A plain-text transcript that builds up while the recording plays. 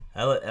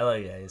Hello,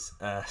 guys.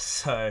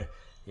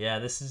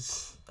 This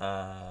is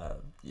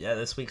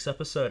this week's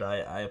episode.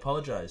 I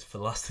apologize for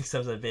the last week's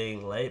episode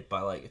being late by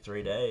like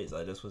 3 days.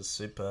 I just was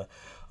super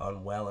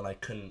unwell and I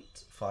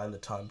couldn't find the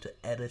time to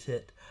edit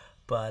it.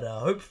 But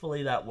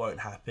hopefully that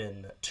won't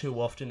happen too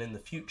often in the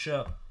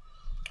future.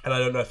 And I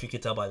don't know if you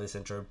could tell by this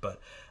intro,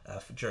 but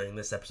during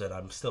this episode,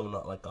 I'm still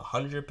not like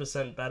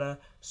 100% better.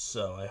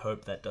 So I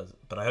hope that does.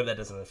 But I hope that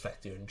doesn't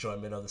affect your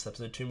enjoyment of this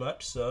episode too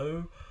much.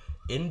 So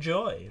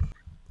enjoy.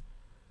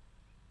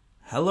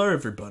 Hello,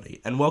 everybody,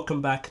 and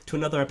welcome back to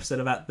another episode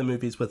of At the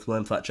Movies with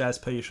William Fletcher. As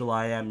per usual,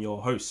 I am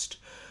your host,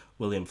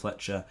 William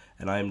Fletcher,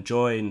 and I am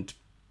joined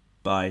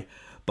by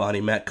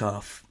Barney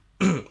Metcalf.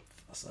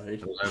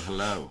 Sorry.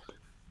 Hello.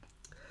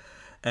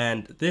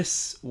 And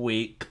this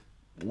week,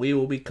 we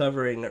will be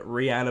covering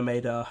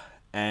Reanimator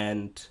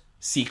and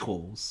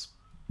sequels.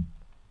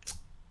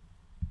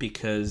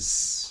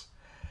 Because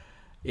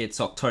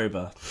it's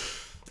October.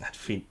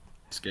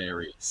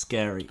 Scary.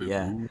 Scary,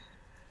 Boo-hoo.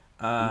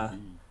 yeah.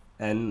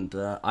 And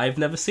I've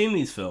never seen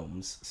these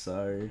films,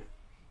 so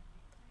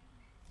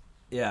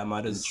yeah, I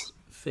might as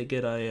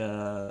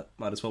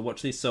well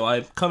watch these. So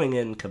I'm coming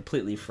in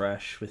completely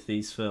fresh with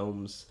these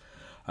films.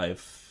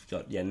 I've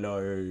got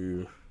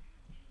no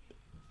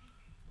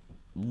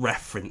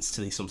reference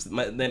to these films.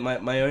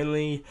 My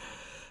only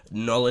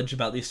knowledge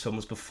about these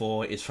films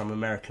before is from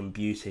American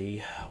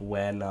Beauty,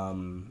 when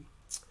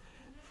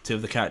two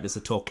of the characters are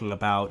talking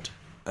about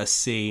a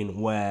scene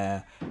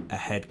where a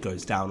head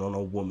goes down on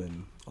a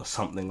woman or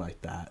something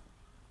like that.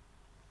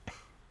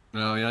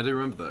 Oh, yeah, I do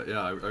remember that.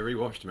 Yeah, I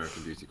rewatched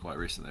American Beauty quite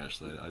recently,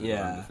 actually. I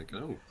remember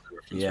thinking,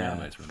 reference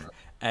Reanimator in that.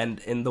 And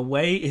in the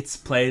way it's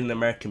played in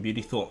American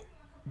Beauty, thought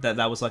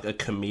that was like a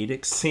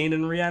comedic scene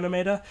in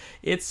Reanimator.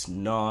 It's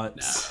not.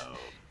 No.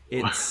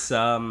 It's,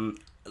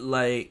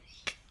 like,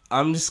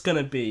 I'm just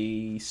gonna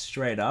be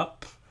straight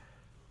up.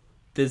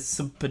 There's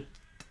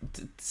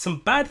some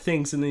bad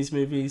things in these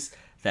movies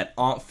that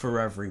aren't for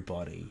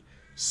everybody.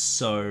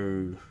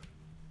 So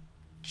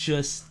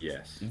just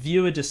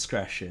viewer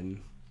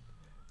discretion,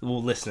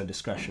 well, listener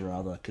discretion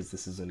rather, because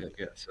this isn't.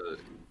 So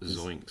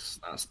zoinks,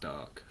 that's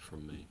dark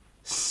from me.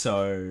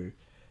 So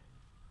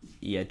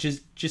yeah,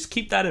 just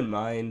keep that in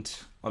mind.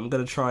 I'm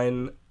gonna try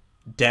and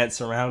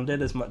dance around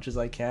it as much as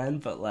I can,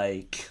 but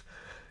like,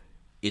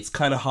 it's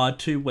kind of hard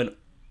to when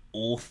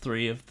all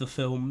three of the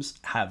films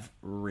have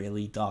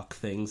really dark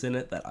things in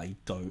it that I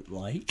don't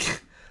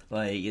like.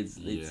 Like it's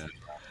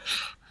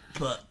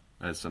but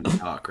there's some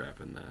dark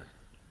crap in there.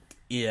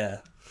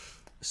 Yeah.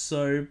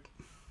 So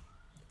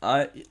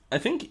I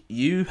think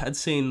you had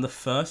seen the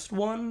first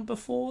one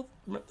before,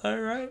 though,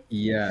 right?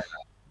 Yeah.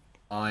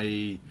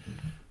 I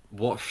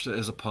watched it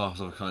as a part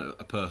of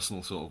a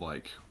personal sort of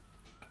like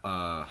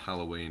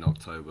Halloween,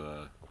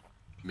 October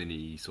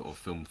mini sort of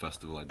film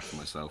festival I did for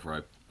myself,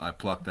 where I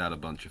plucked out a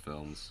bunch of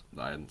films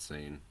that I hadn't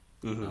seen.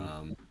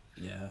 Mm-hmm.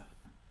 Yeah.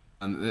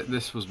 And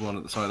this was one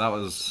of the... Sorry, that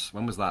was...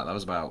 When was that? That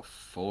was about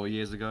 4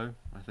 years ago,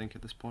 I think,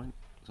 at this point.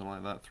 Something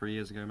like that. 3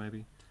 years ago,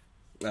 maybe.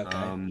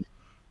 Okay.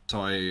 So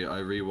I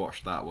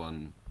rewatched that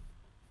one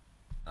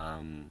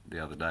the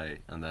other day,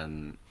 and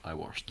then I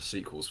watched the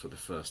sequels for the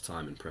first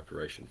time in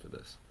preparation for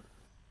this.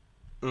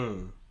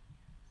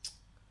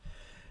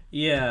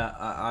 Yeah,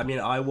 I mean,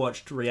 I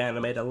watched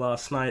Reanimator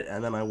last night,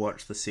 and then I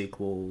watched the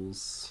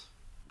sequels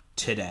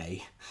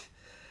today.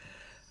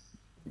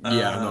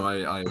 Yeah, no,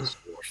 I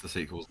watched the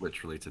sequels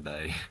literally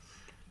today.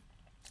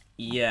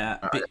 Yeah.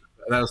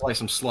 There was like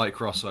some slight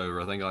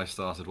crossover. I think I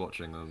started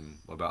watching them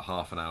about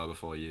half an hour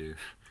before you.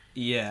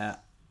 Yeah,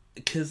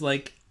 because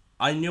like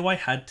I knew I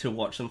had to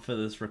watch them for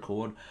this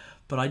record,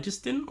 but I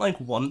just didn't like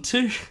want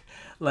to,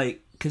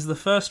 like, because the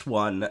first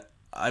one,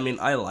 I mean,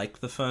 I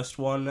like the first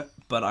one,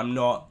 but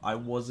I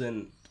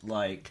wasn't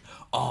like,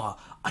 oh,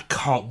 I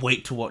can't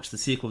wait to watch the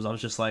sequels. I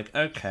was just like,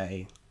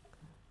 okay,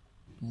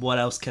 what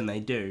else can they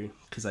do?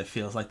 Because I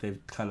feel like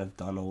they've kind of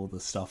done all the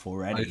stuff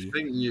already. I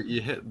think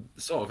you hit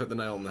the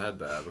nail on the head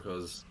there,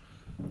 because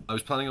I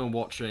was planning on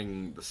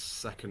watching the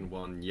second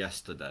one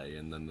yesterday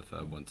and then the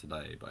third one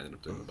today, but I ended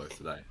up doing them both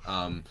today.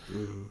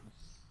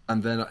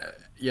 And then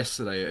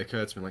yesterday it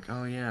occurred to me, like,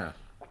 oh yeah,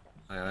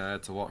 I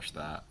had to watch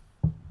that.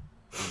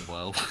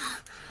 Well,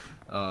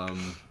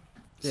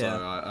 so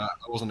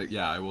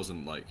I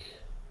wasn't like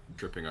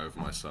tripping over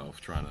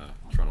myself trying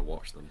to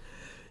watch them.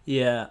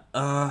 Yeah,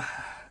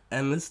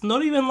 and it's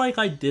not even like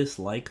I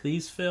dislike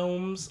these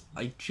films.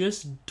 I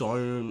just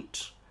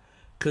don't,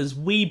 because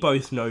we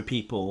both know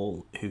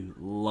people who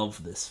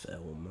love this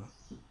film,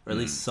 or at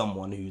least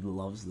someone who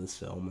loves this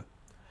film.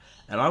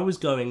 And I was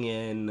going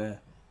in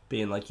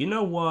being like, you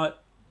know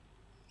what?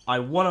 I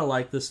want to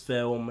like this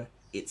film.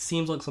 It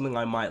seems like something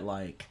I might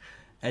like.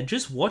 And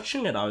just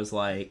watching it, I was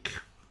like,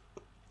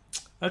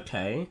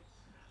 okay,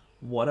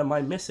 what am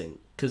I missing?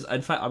 Because,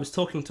 in fact, I was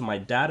talking to my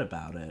dad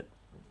about it.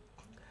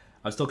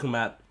 I was talking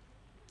about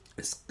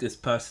this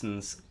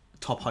person's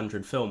top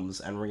 100 films,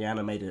 and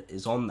Reanimator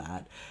is on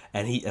that.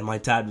 And my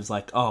dad was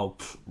like, oh,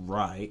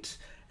 right.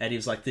 And he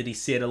was like, did he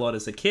see it a lot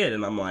as a kid?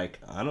 And I'm like,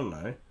 I don't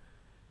know.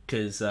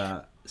 Because,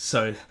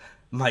 so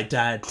my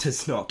dad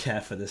does not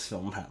care for this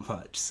film that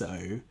much,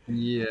 so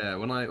Yeah,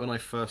 when I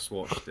first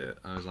watched it,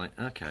 I was like,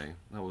 okay,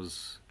 that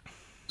was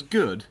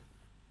good,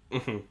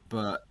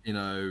 but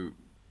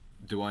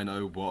do I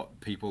know what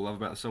people love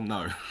about the film?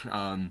 No.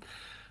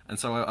 And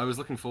so I was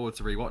looking forward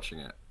to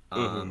rewatching it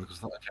because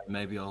I thought, okay,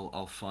 maybe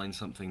I'll find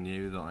something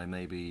new that I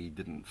maybe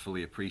didn't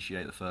fully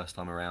appreciate the first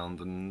time around.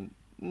 And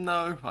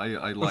no,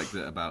 I liked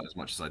it about as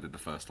much as I did the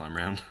first time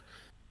around.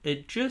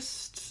 it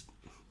just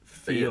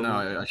But yeah,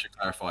 no, feels I should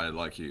clarify,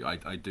 like you,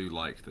 I do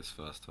like this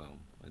first film.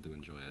 I do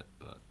enjoy it,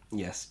 but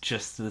yes,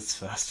 just this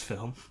first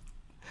film,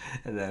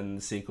 and then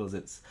the sequels.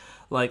 It's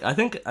like I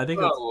think well,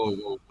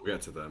 it's, we'll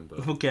get to them.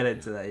 But we'll get yeah.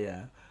 into that.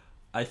 Yeah,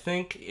 I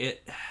think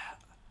it.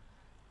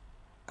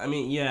 I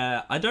mean,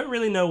 yeah, I don't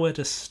really know where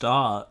to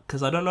start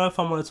because I don't know if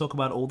I want to talk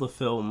about all the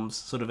films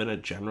sort of in a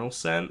general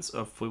sense,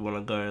 or if we want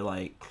to go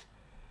like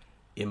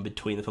in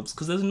between the films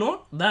because there's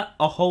not that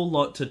a whole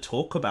lot to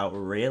talk about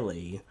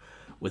really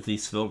with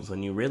these films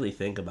when you really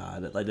think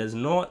about it. Like, there's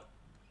not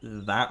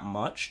that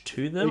much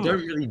to They them.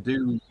 don't really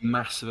do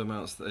massive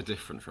amounts that are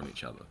different from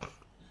each other.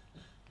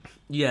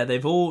 Yeah,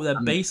 they're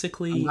And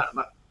basically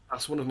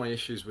that's one of my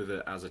issues with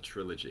it as a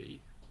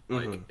trilogy.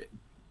 Like,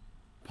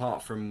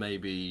 apart from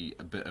maybe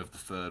a bit of the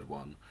third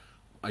one,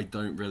 I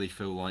don't really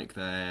feel like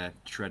they're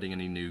treading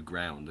any new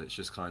ground. It's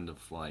just kind of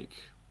like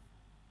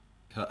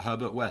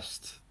Herbert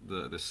West,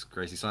 this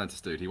crazy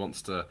scientist dude. He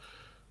wants to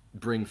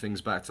bring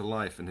things back to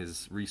life in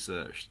his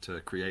research to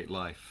create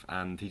life,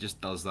 and he just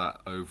does that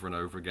over and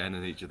over again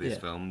in each of these yeah,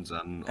 films.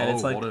 And and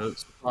it's like what a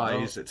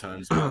surprise! It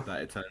turns out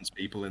that it turns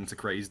people into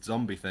crazed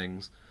zombie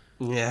things.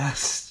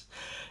 yes.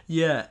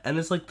 Yeah, and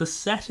it's like the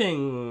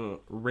setting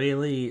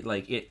really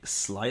like it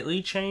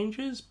slightly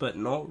changes, but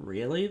not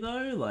really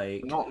though.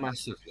 Like Not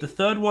massively. the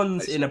third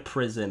one's It's- in a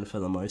prison for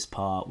the most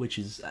part, which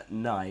is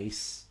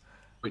nice.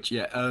 Which,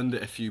 yeah, earned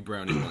a few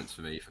brownie points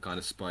for me for kind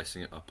of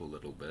spicing it up a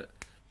little bit.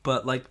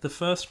 But like the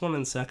first one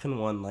and second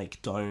one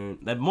like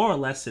don't they're more or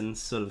less in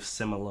sort of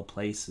similar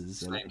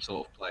places and Same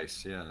sort of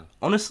place, yeah.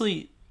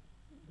 honestly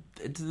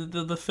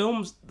the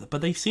films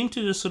but they seem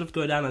to just sort of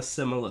go down a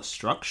similar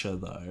structure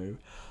though.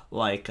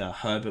 Like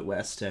Herbert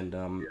West and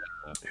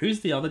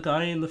who's the other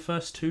guy in the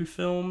first two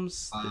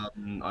films?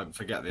 I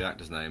forget the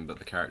actor's name, but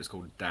the character's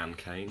called Dan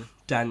Kane.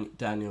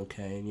 Daniel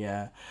Kane,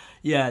 yeah.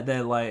 Yeah,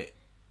 they're like,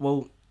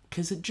 well,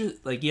 because it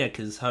just, like, yeah,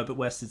 because Herbert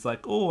West is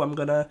like, oh, I'm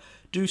gonna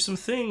do some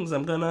things.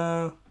 I'm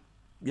gonna,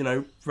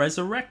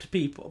 resurrect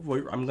people.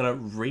 I'm gonna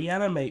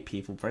reanimate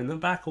people, bring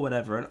them back or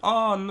whatever. And,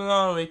 oh,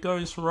 no, it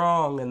goes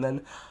wrong. And then,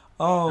 Who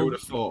oh, would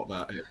have thought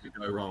that it could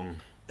go wrong?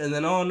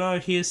 oh, no,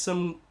 here's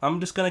some, I'm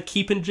just gonna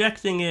keep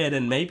injecting it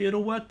and maybe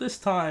it'll work this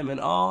time.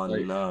 And, oh,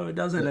 Like, no, it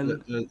doesn't.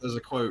 And, There's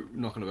a quote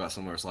knocking about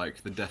somewhere. It's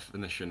like the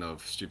definition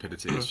of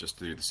stupidity is just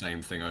to do the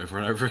same thing over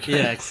and over again.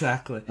 yeah,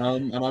 exactly.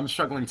 And I'm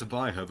struggling to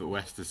buy Herbert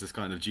West as this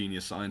kind of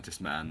genius scientist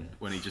man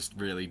when he just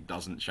really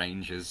doesn't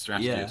change his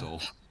strategy Yeah. at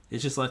all.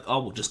 It's just like,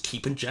 oh, we'll just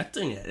keep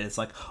injecting it. It's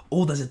like,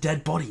 oh, there's a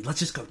dead body. Let's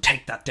just go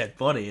take that dead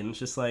body. And it's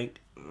just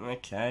like,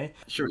 okay.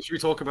 Should we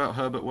talk about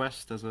Herbert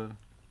West as a?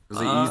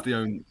 Because he's the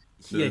only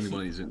yeah,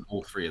 one who's in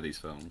all three of these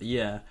films.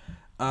 Yeah.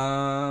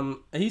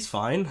 He's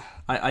fine.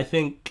 I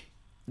think,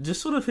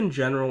 just sort of in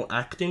general,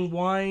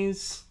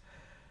 acting-wise,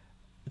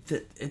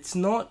 that it's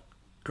not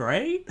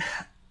great.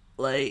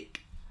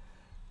 Like,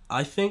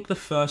 I think the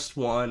first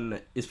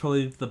one is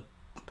probably the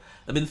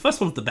first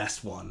one's the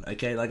best one,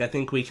 okay? Like, I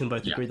think we can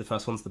both agree the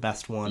first one's the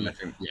best one. I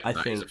think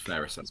that is a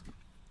fair assessment.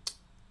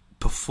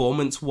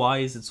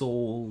 Performance-wise, it's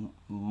all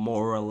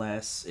more or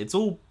less... It's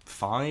all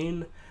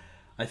fine.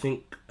 I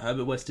think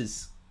Herbert West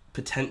is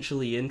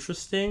potentially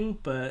interesting,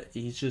 but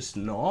he's just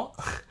not.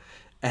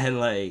 And,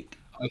 like...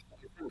 I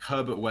think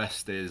Herbert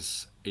West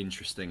is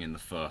interesting in the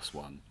first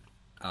one.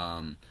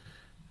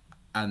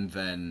 And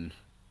then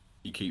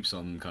he keeps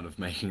on kind of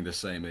making the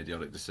same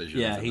idiotic decisions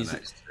Yeah, in he's... the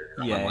next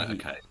two. Yeah, I'm like,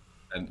 okay.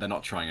 And they're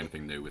not trying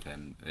anything new with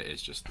him. It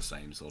is just the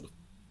same sort of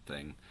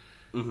thing.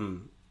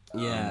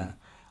 Yeah.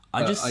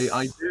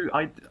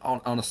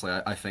 Honestly,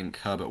 I think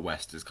Herbert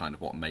West is kind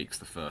of what makes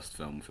the first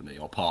film for me,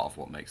 or part of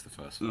what makes the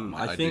first film.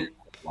 I I think- do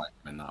quite like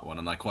him in that one,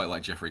 and I quite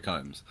like Jeffrey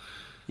Combs.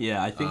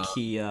 Yeah, I think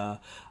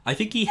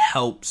he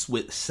helps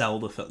with sell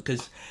the film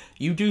because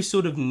you do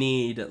sort of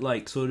need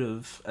like sort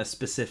of a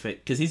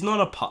specific because he's not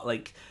a part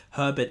like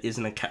Herbert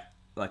isn't a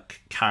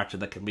character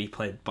that can be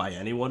played by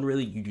anyone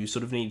really. You do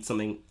sort of need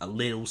something a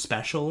little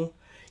special,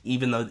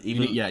 even You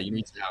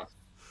need to have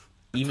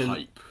even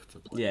type to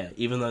play. yeah,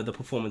 even though the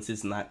performance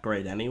isn't that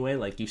great anyway,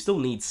 like you still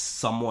need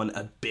someone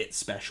a bit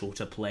special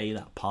to play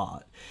that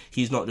part.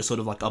 He's not just sort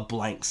of like a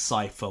blank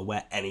cipher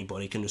where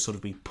anybody can just sort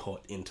of be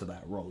put into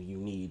that role. You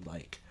need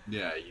like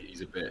Yeah,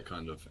 he's a bit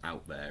kind of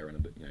out there and a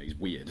bit, he's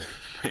weird.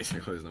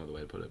 Basically, there's no other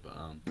way to put it. But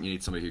you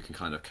need somebody who can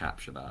kind of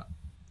capture that.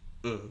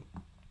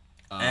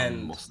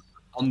 And- what's the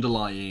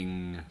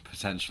underlying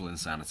potential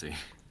insanity.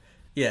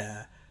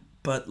 yeah.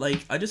 But,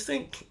 like, I just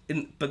think,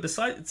 but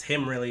besides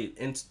him, really,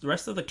 in the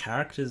rest of the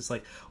characters,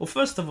 like, well,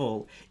 first of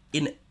all,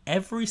 in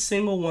every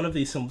single one of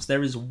these films,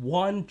 there is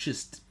one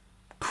just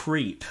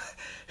creep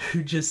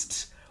who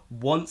just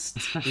wants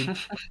to,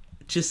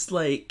 just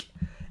like,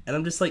 and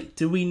I'm just like,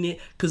 do we need?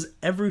 Because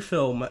every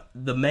film,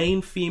 the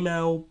main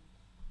female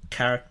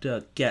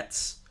character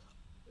gets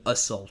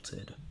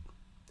assaulted.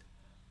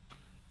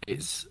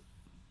 It's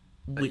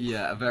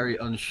a very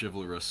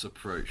unchivalrous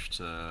approach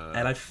to.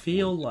 And I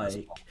feel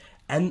like,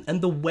 and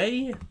the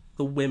way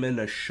the women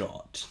are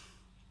shot,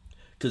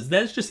 because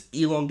there's just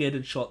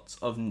elongated shots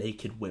of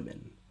naked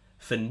women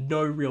for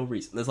no real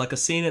reason. There's like a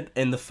scene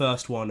in the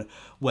first one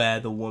where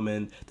the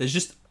woman, there's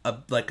just kind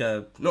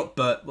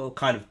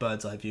of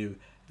bird's eye view.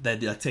 They're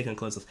like taking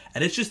clothes off,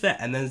 and it's just there,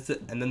 and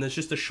then there's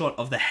just a shot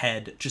of the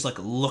head just like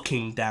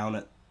looking down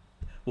at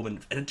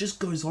woman, and it just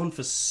goes on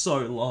for so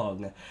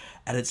long,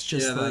 and it's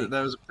just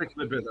there was a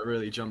particular bit that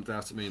really jumped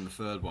out at me in the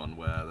third one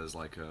where there's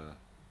like a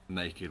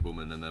naked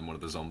woman and then one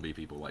of the zombie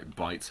people like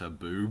bites her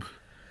boob.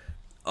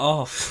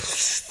 Oh,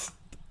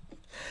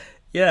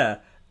 yeah.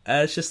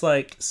 It's just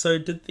like, so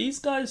did these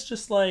guys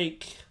just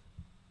like,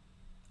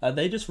 are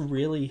they just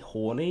really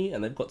horny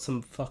and they've got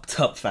some fucked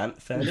up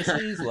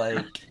fantasies?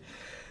 Like,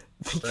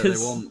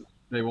 because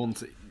they want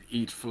to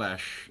eat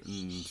flesh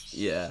and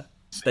yeah,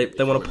 they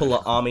want to pull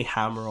an army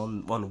hammer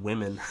on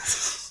women.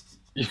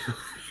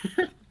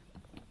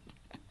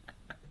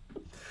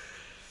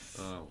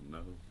 Oh no.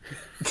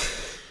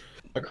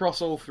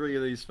 Across all three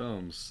of these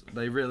films,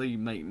 they really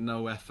make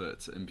no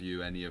effort to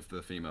imbue any of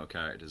the female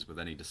characters with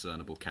any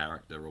discernible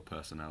character or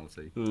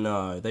personality.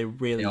 No, they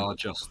really are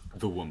just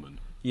the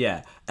woman.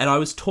 Yeah, and I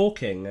was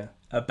talking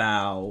with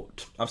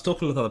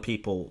other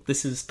people,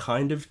 this is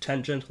kind of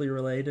tangentially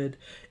related,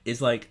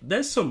 is like,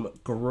 there's some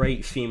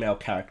great female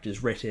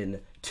characters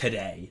written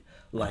today.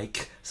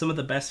 Like, some of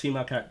the best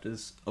female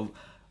characters of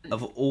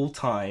all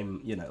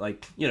time,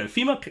 great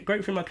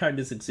female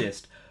characters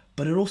exist,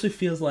 but it also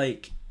feels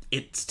like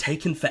it's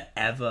taken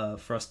forever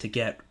for us to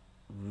get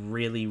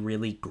really,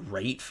 really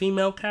great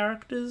female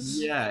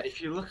characters. Yeah, if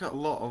you look at a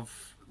lot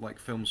of like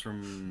films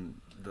from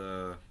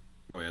the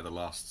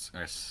last,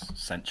 I guess,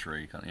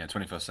 century,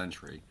 21st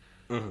century,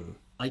 mm-hmm.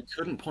 I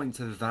couldn't point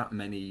to that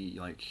many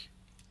like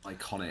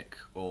iconic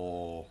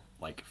or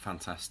like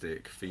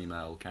fantastic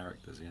female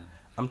characters. Yeah,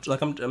 I'm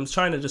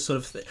trying to just sort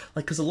of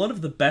because a lot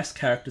of the best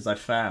characters I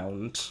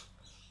found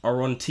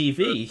are on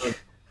TV.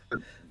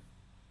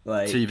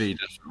 Like, TV,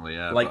 definitely,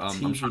 yeah. Like, but,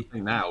 I'm trying to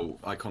think now,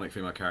 iconic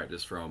female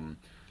characters from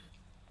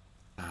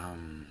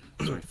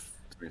 20th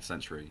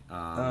century.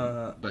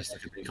 Best I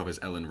can think of is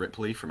Ellen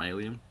Ripley from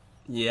Alien.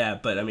 Yeah,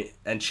 but I mean,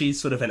 and she's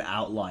sort of an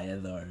outlier,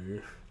 though.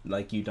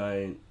 Like, you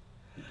don't...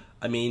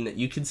 I mean,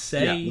 you could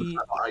say...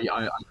 Yeah,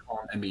 I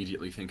can't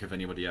immediately think of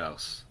anybody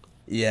else.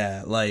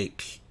 Yeah,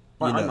 like...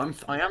 I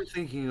am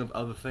thinking of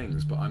other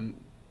things, but I'm...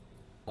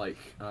 Like,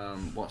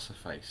 what's her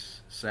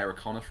face? Sarah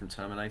Connor from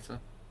Terminator?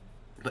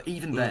 But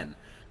even then...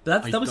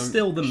 That was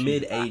still the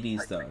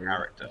mid-'80s, though.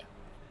 Character.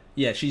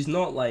 Yeah, she's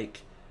not,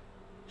 like...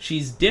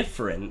 She's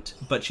different,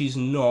 but she's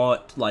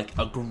not, like,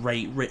 a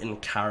great written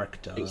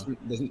character. It's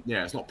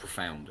not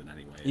profound in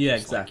any way.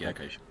 It's exactly.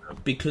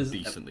 Like, because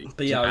decently,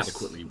 but yeah,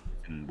 adequately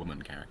written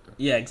woman character.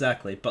 Yeah,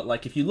 exactly. But,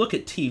 like, if you look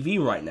at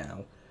TV right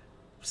now,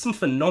 some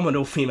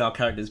phenomenal female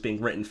characters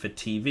being written for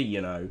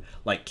TV,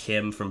 like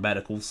Kim from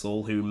Better Call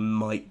Saul, who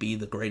might be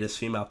the greatest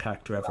female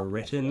character ever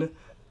written.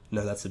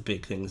 No, that's a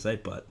big thing to say,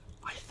 but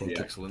I think...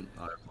 excellent.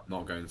 I'm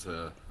not going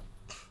to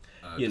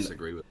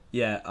disagree with.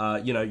 Yeah,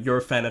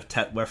 we're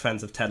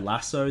fans of Ted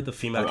Lasso, the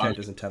female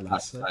characters in Ted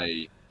Lasso.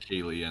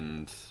 Keely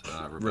and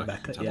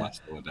Rebecca. Yeah.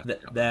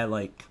 They're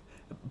like,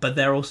 but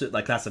they're also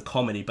like, that's a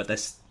comedy, but they're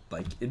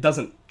like, it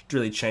doesn't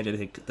really change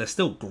anything. They're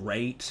still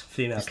great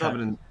female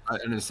characters.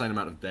 An insane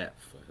amount of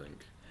depth, I think.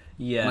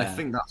 Yeah, and I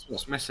think that's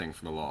what's missing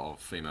from a lot of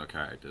female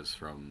characters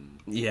from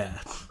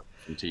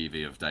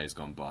TV of days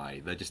gone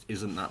by. There just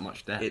isn't that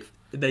much depth.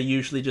 They're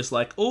usually just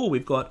like, oh,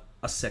 we've got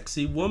a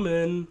sexy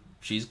woman.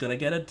 She's gonna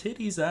get her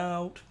titties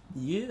out.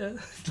 Yeah,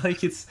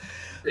 like it's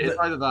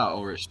either that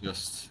or it's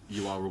just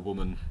you are a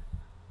woman.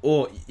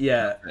 Or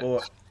a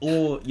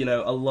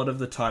lot of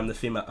the time the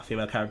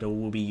female character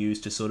will be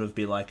used to sort of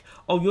be like,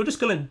 oh, you're just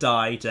gonna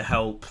die to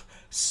help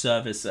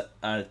service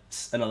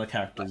another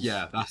character.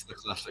 Yeah, that's the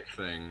classic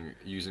thing,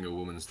 using a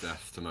woman's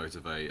death to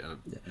motivate a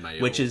male.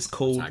 Which is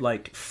called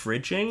like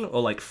fridging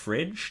or like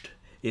fridged,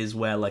 is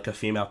where like a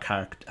female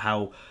character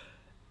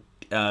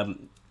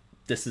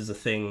this is a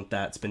thing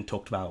that's been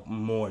talked about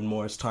more and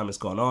more as time has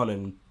gone on,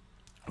 and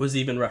was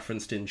even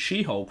referenced in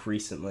She-Hulk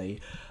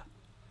recently,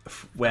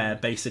 where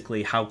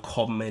basically how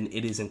common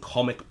it is in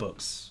comic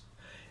books.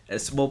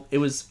 It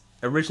was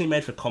originally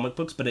made for comic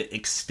books, but it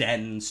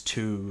extends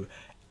to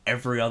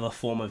every other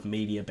form of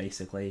media,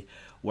 basically,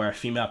 where a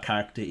female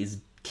character is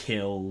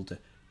killed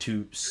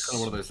to... It's kind of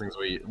one of those things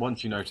where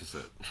once you notice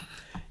it...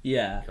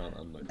 Yeah,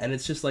 and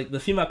it's just like, the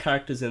female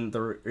characters in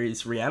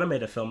these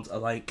Reanimator films are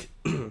like...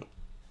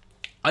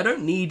 I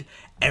don't need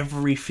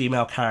every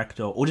female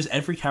character, or just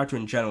every character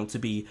in general, to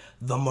be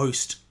the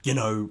most,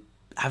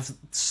 have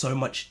so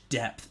much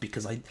depth,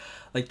 because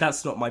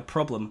that's not my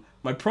problem.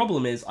 My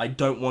problem is I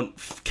don't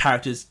want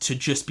characters to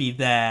just be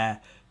there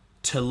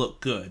to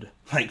look good,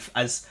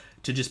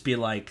 to just be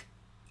like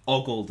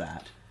ogled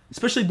at.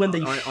 especially when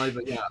they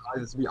either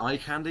to be eye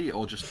candy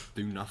or just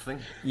do nothing.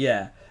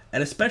 yeah,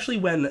 and especially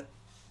when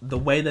the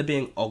way they're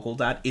being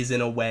ogled at is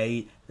in a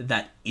way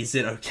that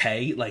isn't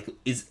okay, like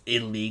is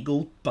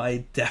illegal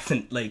by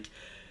definite, like,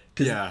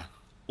 because Yeah,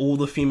 all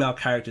the female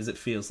characters, it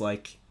feels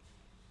like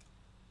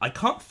I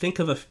can't think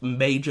of a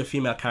major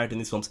female character in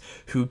these films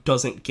who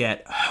doesn't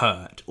get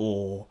hurt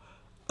or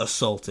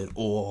assaulted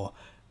or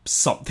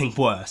something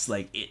worse.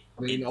 Like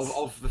I mean, it's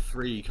of the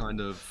three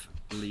kind of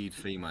lead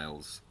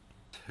females,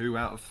 2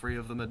 out of 3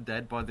 of them are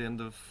dead by the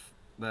end of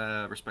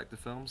their respective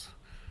films.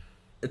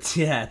 it's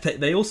yeah.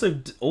 They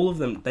also all of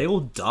them they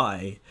all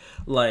die.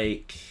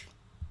 Like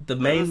the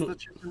Does main the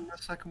chick in the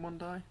second one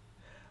die?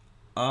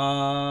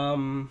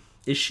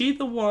 is she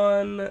the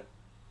one?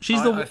 She's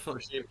I the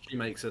thought she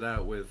makes it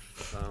out with.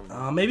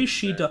 maybe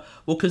she does.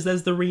 Well, because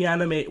there's the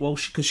reanimate. Well,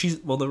 because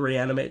the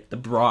reanimate. The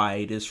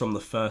bride is from the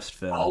first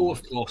film. Oh,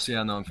 of course,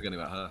 yeah. No, I'm forgetting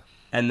about her.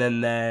 And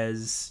then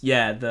there's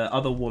the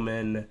other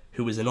woman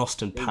who was in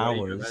Austin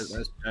Powers.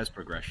 There's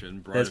progression.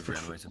 Bride There's of pro-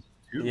 Reanimator.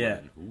 Two Yeah,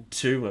 women. Ooh.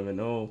 two women.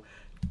 Oh,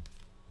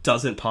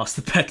 doesn't pass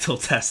the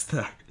Bechdel test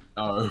though.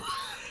 Oh.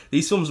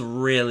 These films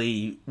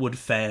really would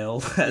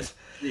fail.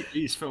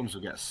 These films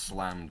will get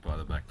slammed by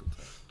the Bechdel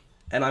test.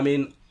 And I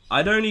mean,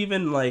 I don't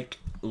even like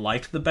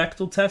the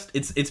Bechdel test.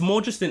 It's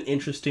more just an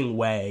interesting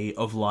way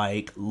of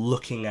like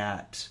looking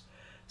at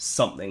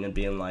something and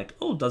being like,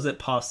 oh, does it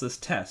pass this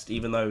test?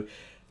 Even though,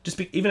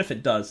 even if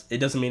it does, it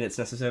doesn't mean it's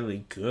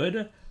necessarily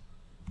good.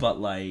 But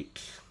like,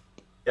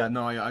 Yeah,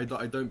 no, I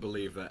don't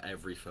believe that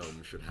every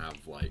film should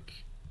have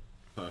like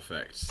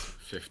perfect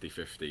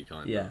 50-50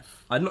 kind yeah, of.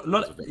 I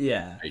not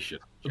yeah,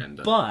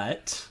 Gender.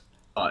 but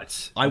I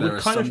there would are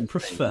kind some of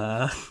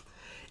prefer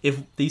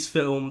if these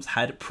films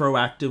had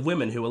proactive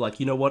women who were like,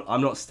 you know what,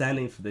 I'm not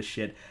standing for this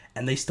shit,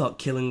 and they start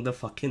killing the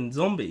fucking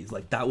zombies.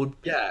 Like that would,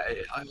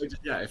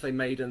 if they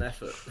made an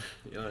effort,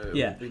 it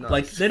yeah, would be nice.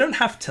 like they don't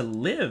have to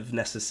live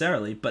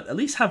necessarily, but at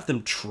least have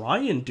them try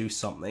and do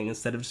something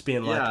instead of just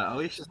being like, yeah, at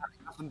least just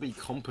have them be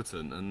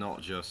competent and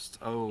not just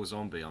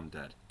zombie, I'm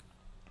dead.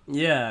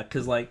 yeah,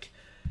 because like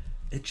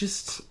it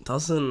just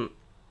doesn't.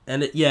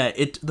 And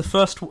the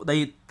first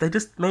they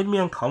just made me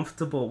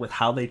uncomfortable with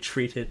how they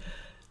treated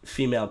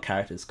female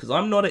characters, because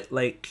I'm not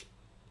like,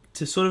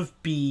 to sort of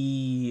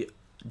be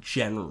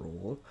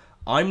general,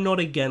 I'm not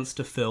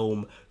against a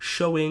film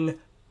showing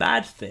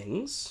bad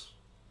things,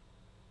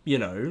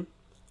 I'm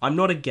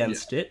not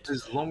against it,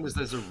 as long as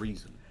there's a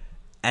reason.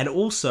 and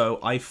also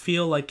I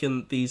feel like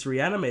in these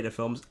Reanimator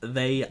films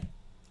they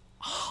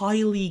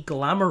highly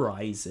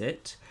glamorize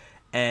it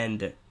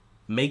and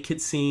make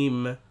it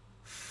seem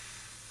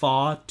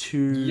far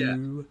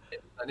too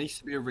There needs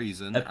to be a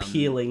reason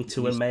appealing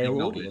to a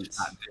male audience.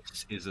 That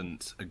this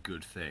isn't a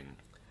good thing,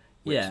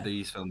 which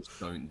these films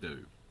don't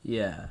do.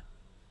 Yeah.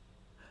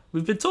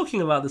 We've been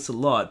talking about this a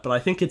lot, but I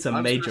think it's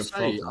a major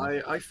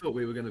problem. I thought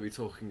we were going to be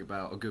talking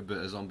about a good bit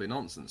of zombie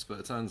nonsense, but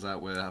it turns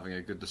out we're having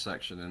a good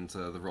dissection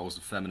into the roles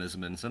of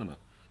feminism in cinema.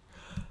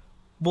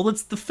 Well,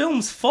 it's the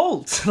film's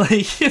fault.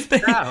 Like, if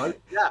they... Yeah,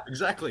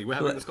 exactly. We're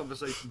having this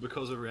conversation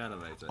because of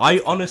Reanimator. I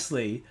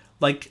honestly,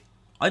 like,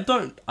 I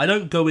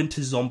don't go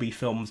into zombie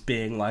films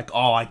being like,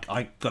 oh,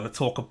 I gotta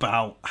talk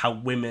about how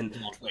women...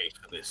 Not wait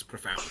for this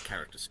profound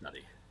character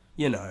study.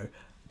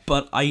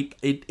 But I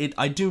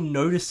do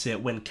notice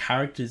it when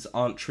characters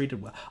aren't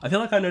treated well. I feel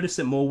like I notice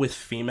it more with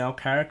female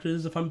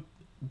characters, if I'm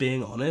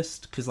being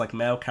honest, because like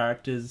male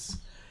characters,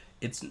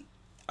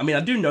 I mean,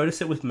 I do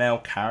notice it with male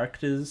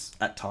characters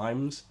at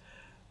times,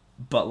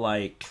 but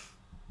like,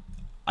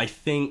 I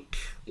think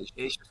it's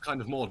just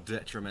kind of more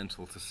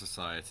detrimental to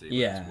society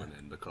when it's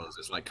women, because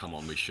it's like, come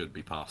on, we should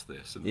be past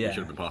this, and we should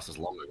have been past this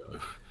long ago.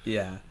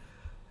 Yeah.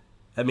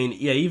 I mean,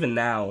 even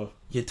now,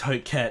 you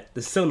don't get...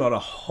 There's still not a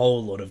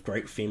whole lot of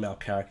great female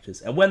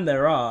characters. And when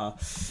there are,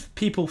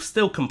 people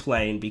still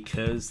complain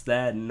because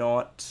they're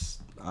not...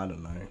 I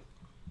don't know.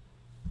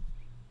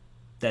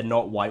 They're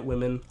not white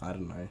women. I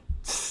don't know.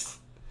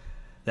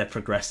 They're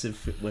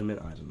progressive women.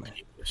 I don't know.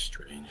 People are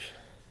strange.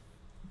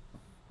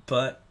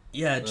 But,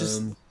 yeah,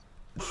 just...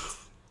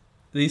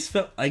 These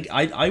films...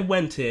 I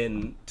went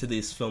in to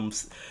these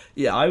films...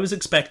 Yeah, I was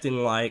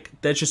expecting, like,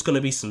 there's just going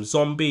to be some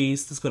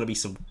zombies, there's going to be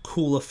some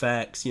cool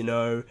effects,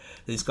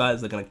 these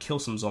guys are going to kill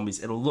some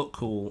zombies, it'll look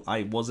cool.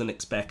 I wasn't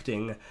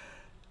expecting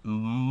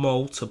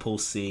multiple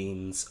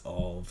scenes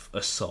of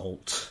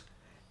assault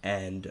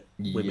and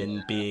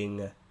women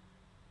being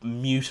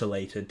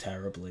mutilated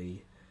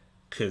terribly,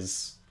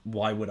 because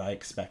why would I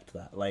expect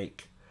that?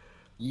 Like...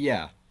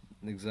 Yeah,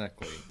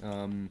 exactly.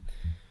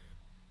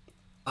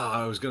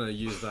 I was going to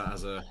use that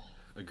as a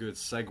good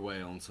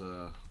segue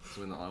onto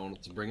something that I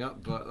wanted to bring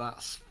up, but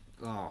that's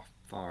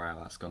far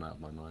out. That's gone out of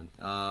my mind.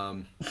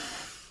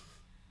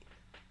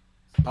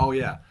 Oh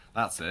yeah,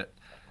 that's it.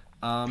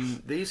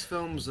 These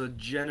films are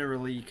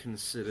generally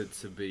considered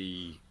to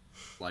be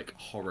like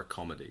horror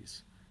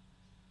comedies.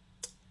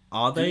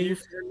 Are they? Do you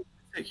find them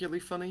particularly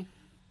funny?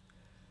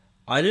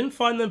 I didn't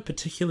find them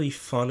particularly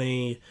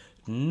funny,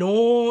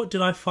 nor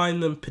did I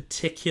find them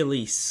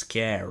particularly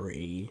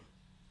scary.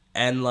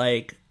 And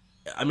like,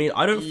 I mean,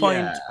 I don't Yeah,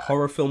 find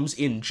horror films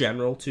in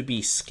general to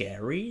be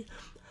scary,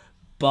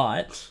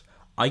 but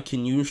I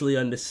can usually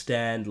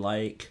understand,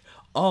 like,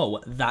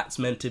 oh, that's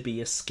meant to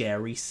be a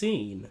scary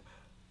scene.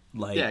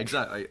 yeah, Like,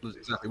 exactly.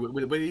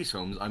 With these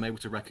films, I'm able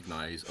to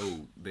recognize,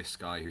 oh, this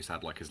guy who's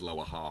had like his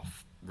lower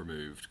half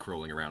removed,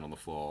 crawling around on the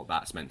floor.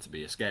 That's meant to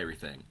be a scary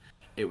thing.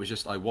 It was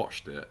just I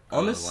watched it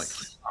and I was like,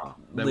 ah.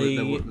 There were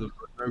no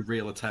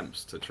real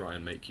attempts to try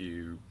and make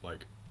you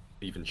like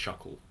even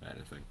chuckle at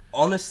anything.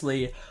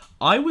 honestly,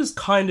 I was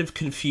kind of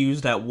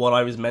confused at what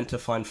I was meant to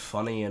find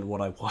funny and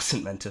what I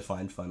wasn't meant to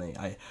find funny.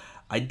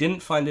 I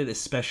didn't find it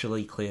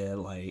especially clear,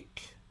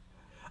 like,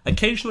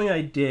 occasionally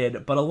I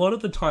did, but a lot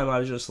of the time I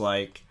was just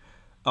like,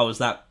 oh,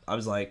 I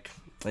was like,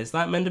 is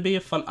that meant to be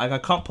a fun, like, I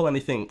can't pull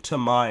anything to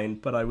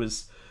mind, but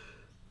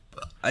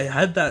I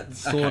had that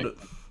sort Okay,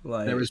 of,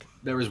 like,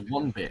 there is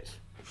one bit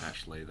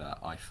actually that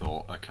I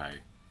thought, okay,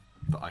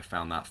 that I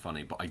found that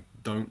funny, but I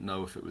don't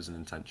know if it was an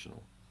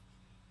intentional.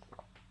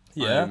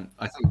 yeah.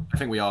 I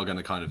think we are going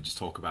to kind of just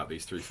talk about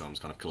these three films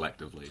kind of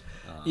collectively.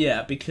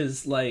 Yeah,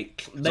 because,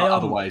 like, they So are,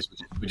 otherwise,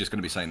 we're just going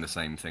to be saying the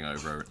same thing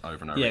over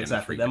and over yeah, again.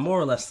 exactly, they're more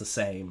or less the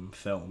same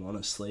film,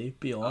 honestly,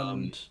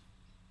 Um, beyond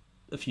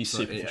a few so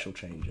yeah, superficial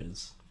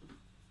changes.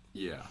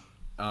 yeah.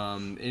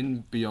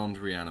 In Beyond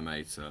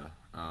Reanimator,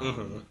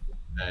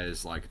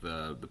 there's like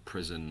the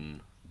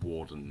prison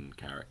warden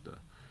character.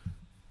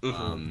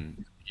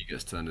 He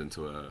gets turned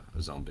into a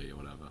zombie or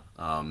whatever.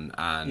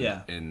 And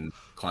Yeah. in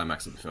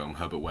climax of the film,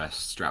 Herbert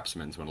West straps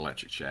him into an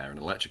electric chair and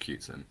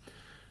electrocutes him.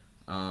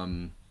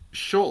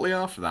 Shortly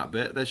after that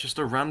bit, there's just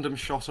a random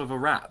shot of a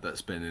rat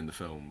that's been in the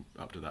film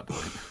up to that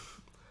point.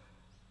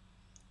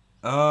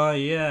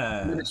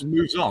 And then Yeah. it just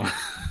moves on.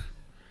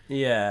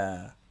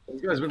 Yeah.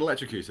 This guy's been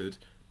electrocuted.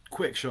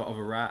 Quick shot of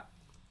a rat.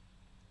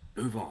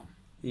 Move on.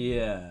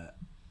 Yeah.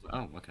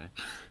 Oh, okay.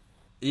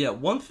 Yeah,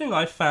 one thing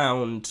I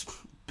found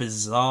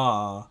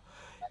bizarre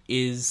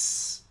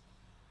is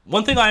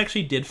one thing I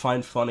actually did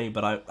find funny,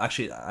 but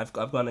I've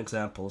got an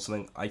example of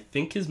something I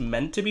think is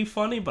meant to be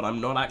funny, but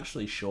I'm not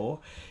actually sure.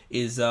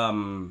 Is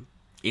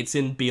it's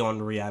in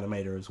Beyond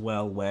Reanimator as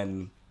well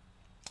when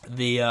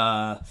the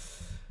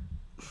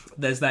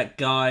there's that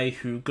guy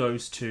who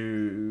goes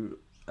to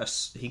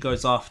he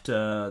goes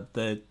after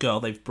the girl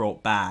they've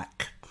brought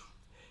back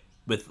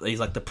with he's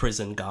like the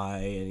prison guy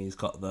and he's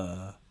got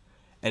the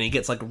and he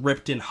gets like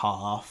ripped in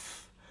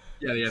half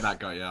Yeah, that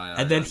guy.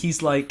 and then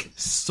he's like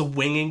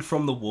swinging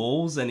from the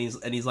walls and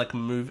he's like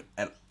move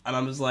and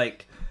I'm just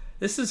like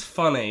this is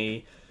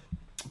funny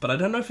but I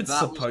don't know if it's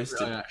That was supposed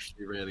what I to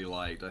actually really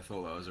liked. I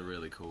thought that was a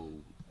really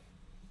cool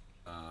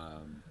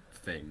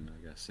thing,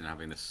 I guess, in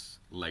having this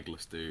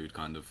legless dude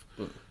kind of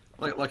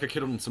like a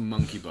kid on some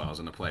monkey bars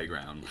in a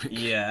playground, like,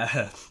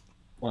 yeah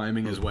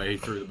climbing his way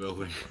through the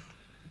building.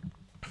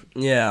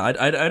 yeah I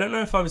don't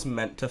know if I was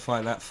meant to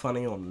find that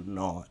funny or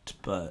not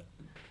but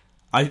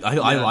I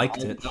Yeah,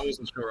 liked it. I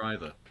wasn't sure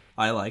either.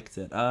 I liked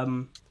it.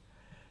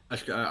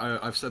 Actually,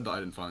 I've said that I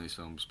didn't find these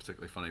films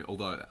particularly funny,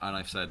 although, and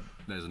I've said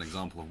there's an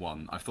example of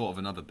one. I've thought of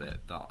another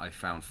bit that I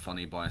found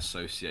funny by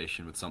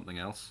association with something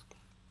else.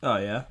 Oh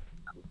yeah.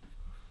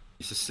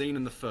 It's a scene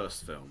in the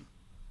first film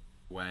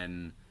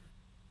when,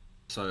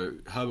 so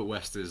Herbert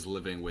West is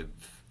living with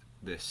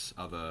this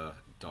other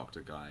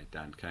doctor guy,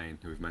 Dan Kane,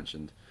 who we've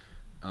mentioned.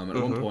 At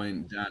one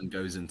point, Dan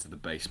goes into the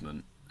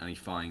basement and he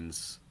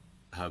finds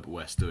Herbert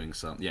West doing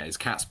some. Yeah,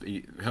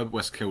 Herbert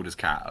West killed his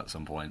cat at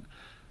some point.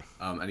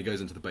 And he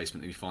goes into the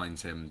basement and he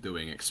finds him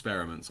doing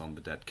experiments on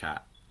the dead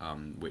cat,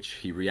 which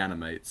he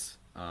reanimates.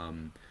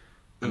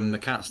 And the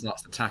cat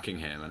starts attacking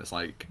him, and it's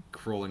like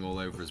crawling all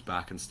over his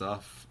back and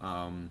stuff.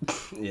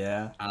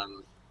 Yeah.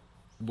 And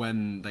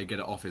when they get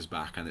it off his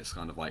back, and it's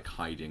kind of like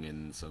hiding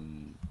in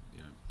some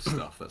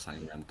stuff that's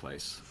hanging around the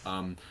place.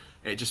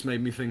 It just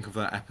made me think of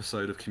that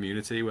episode of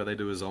Community where they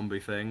do a zombie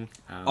thing.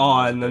 Oh,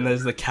 and then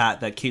there's the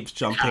cat that keeps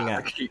jumping cat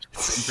at. that keeps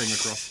jumping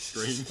across the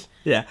screen.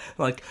 Yeah,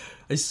 like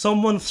is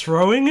someone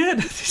throwing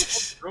it?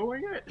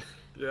 Throwing it?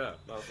 Yeah,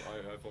 that's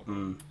what I thought.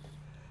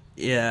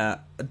 Yeah,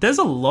 there's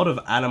a lot of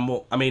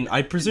animal. I mean,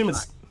 I presume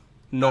it's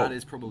not. That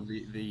is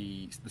probably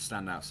the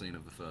standout scene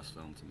of the first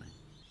film to me.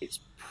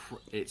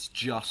 It's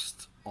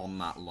just on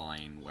that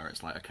line where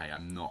it's like, okay,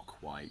 I'm not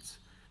quite.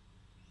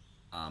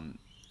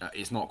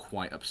 It's not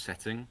quite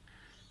upsetting,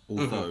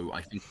 although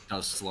I think it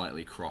does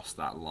slightly cross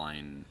that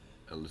line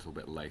a little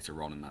bit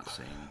later on in that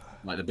scene,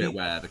 like the bit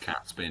where the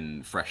cat's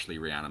been freshly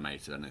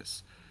reanimated and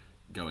it's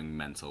going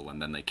mental,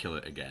 and then they kill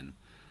it again,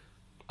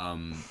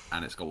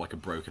 and it's got like a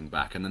broken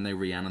back, and then they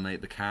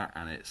reanimate the cat,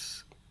 and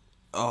it's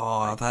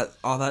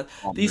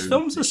These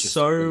films are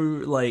so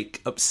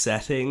like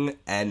upsetting,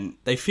 and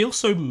they feel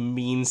so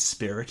mean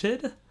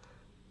spirited.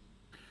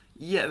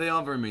 yeah, they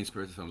are very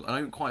mean-spirited films. I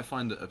don't quite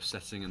find it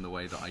upsetting in the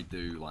way that I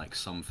do like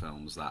some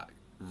films that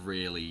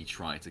really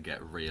try to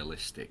get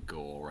realistic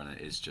gore, and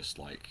it is just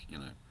like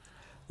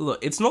look,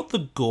 it's not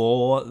the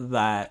gore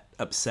that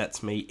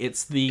upsets me.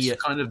 It's the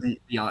It's kind of the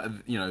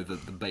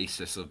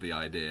basis of the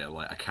idea,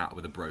 like a cat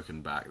with a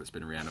broken back that's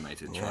been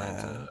reanimated trying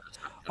to. And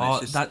oh,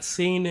 it's just, that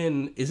scene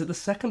in, is it the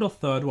second or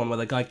third one where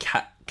the guy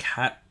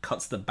cat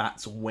cuts the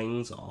bat's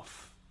wings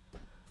off?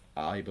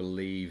 I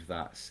believe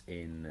that's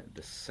in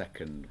the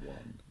second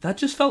one. That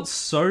just felt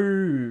so,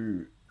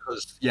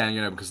 Because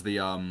because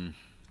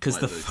because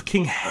like the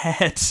fucking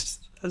head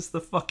has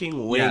the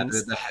fucking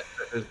wings.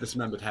 the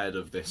dismembered head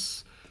of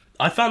this.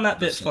 I found that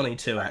bit funny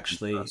too,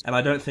 actually, and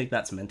I don't think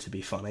that's meant to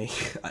be funny.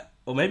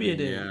 Or maybe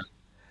it is. Yeah,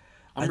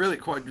 I'm really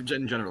quite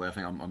generally. I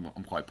think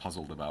I'm quite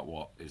puzzled about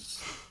what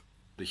is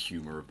the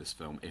humor of this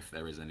film, if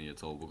there is any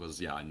at all.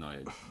 Because I know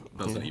it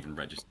doesn't even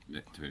register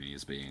to me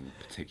as being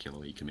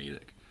particularly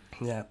comedic.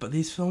 Yeah, but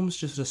these films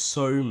just are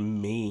so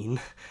mean,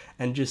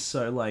 and just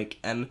so like.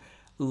 And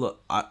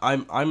look,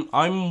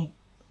 I'm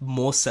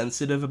more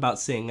sensitive about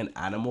seeing an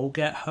animal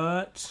get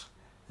hurt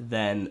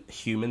than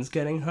humans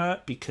getting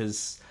hurt,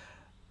 because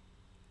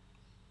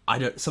I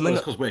don't something.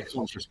 Because we're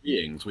conscious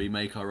beings, we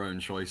make our own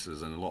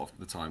choices, and a lot of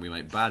the time we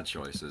make bad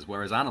choices.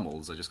 Whereas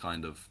animals are just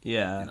kind of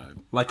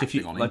like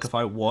if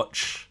I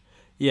watch.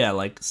 Yeah,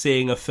 like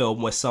seeing a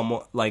film where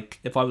someone,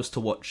 like if I was to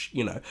watch,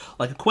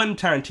 like a Quentin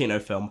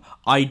Tarantino film,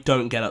 I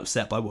don't get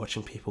upset by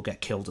watching people get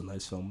killed in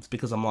those films,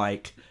 because I'm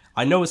like,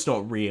 I know it's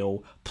not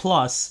real.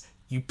 Plus,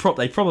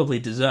 they probably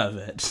deserve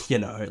it,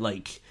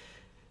 like.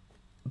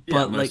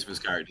 But most of his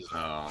characters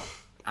are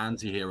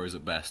anti-heroes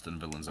at best and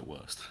villains at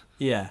worst.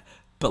 Yeah,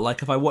 but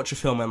like if I watch a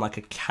film and like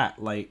a cat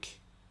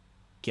like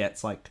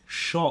gets like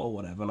shot or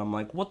whatever, and I'm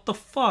like, what the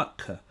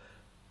fuck?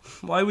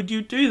 Why would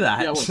you do that?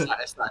 Yeah, well,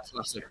 it's that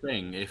classic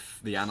thing. If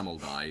the animal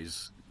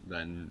dies,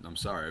 then I'm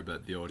sorry,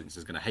 but the audience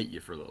is going to hate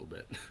you for a little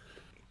bit.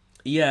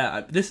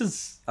 Yeah, this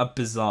is a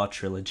bizarre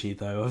trilogy,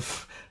 though.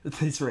 Of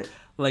these,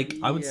 like,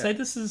 I would say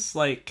this is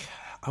like,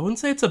 I wouldn't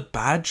say it's a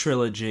bad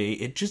trilogy.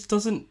 It just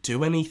doesn't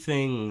do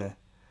anything.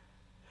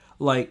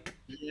 Like,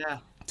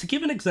 to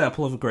give an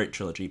example of a great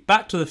trilogy,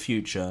 Back to the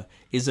Future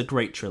is a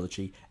great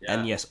trilogy,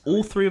 and yes,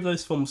 all three of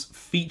those films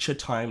feature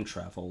time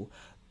travel.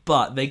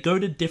 But they go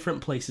to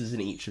different places in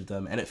each of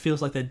them, and it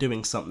feels like they're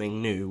doing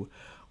something new.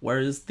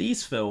 Whereas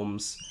these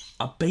films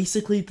are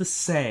basically the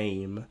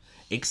same,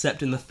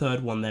 except in the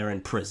third one they're in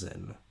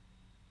prison.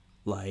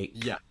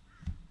 Like... Yeah.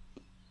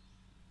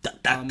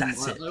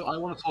 That's it. I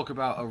want to talk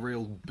about a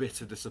real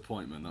bitter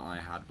disappointment that I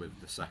had with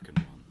the second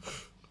one.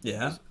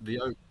 Yeah?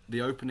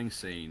 The opening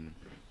scene,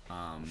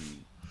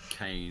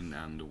 Kane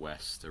and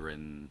West are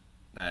in...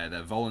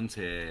 they're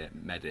volunteer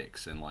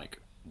medics in, like...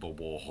 the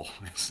war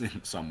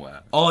in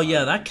somewhere. Oh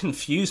yeah, that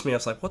confused me. I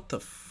was like, "What the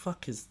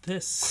fuck is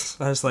this?"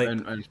 I was like,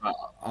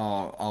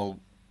 I'll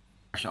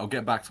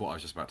get back to what I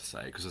was just about to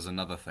say, because there's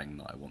another thing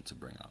that I want to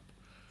bring up.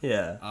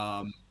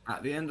 Yeah.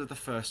 At the end of the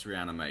first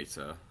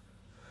Reanimator,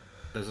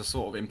 there's a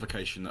sort of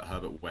implication that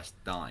Herbert West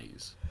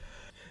dies.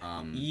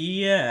 And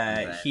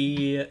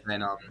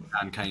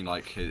Kane,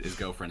 like his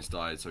girlfriend's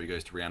died, so he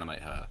goes to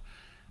reanimate her,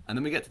 and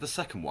then we get to the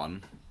second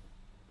one.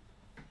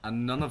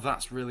 And none of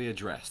that's really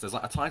addressed. There's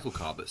like a title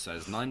card that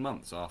says 9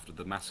 months after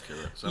the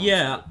massacre.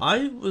 Yeah,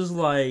 I was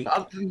like... But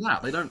other than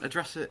that, they don't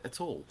address it at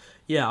all.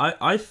 Yeah,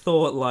 I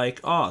thought like,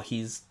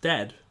 he's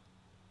dead.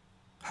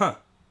 Huh.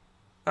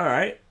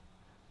 Alright.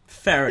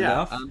 Fair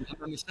enough. And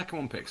then the second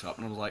one picks up,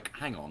 and I was like,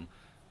 hang on.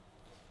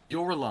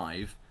 You're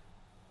alive.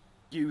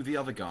 You, the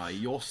other guy,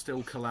 you're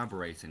still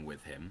collaborating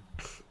with him.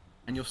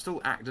 And you're still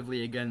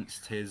actively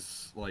against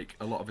his, like,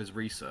 a lot of his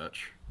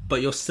research.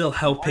 But you're still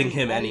helping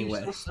him anyway. Why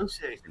are you still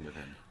associating with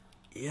him?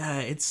 Yeah,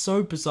 it's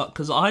so bizarre,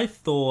 because I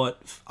thought...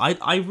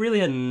 I really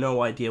had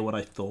no idea what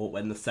I thought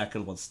when the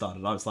second one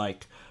started. I was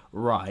like,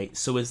 right,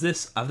 so is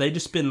this... Have they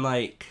just been,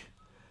 like,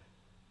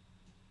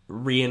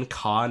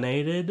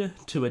 reincarnated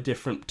to a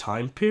different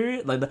time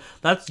period? Like,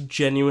 that's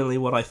genuinely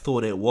what I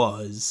thought it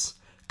was.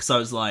 Because I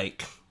was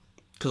like...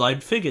 Because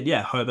I'd figured,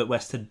 Herbert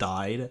West had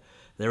died.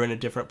 They're in a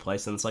different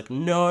place, and it's like,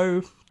 no,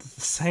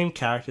 the same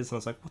characters. And I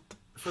was like, what the...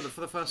 For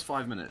the first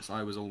 5 minutes,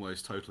 I was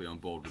almost totally on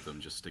board with them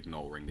just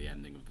ignoring the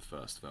ending of the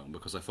first film,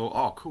 because I thought,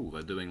 oh, cool,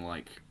 they're doing,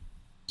 like,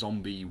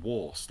 zombie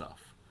war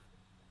stuff.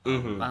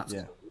 That's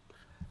cool.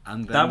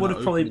 And then that would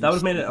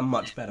have made it a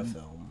much better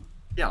film.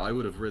 Yeah, I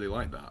would have really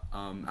liked that.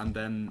 And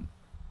then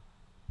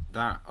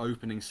that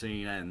opening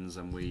scene ends,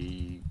 and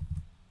we,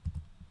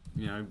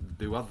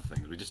 do other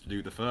things. We just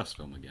do the first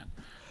film again.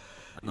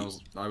 And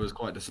I was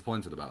quite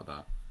disappointed about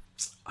that.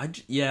 I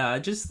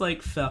just,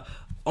 like, felt...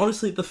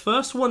 Honestly, the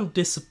first one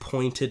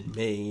disappointed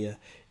me,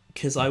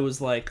 because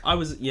as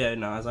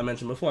I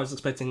mentioned before, I was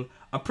expecting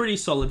a pretty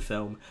solid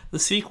film. The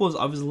sequels,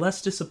 I was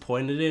less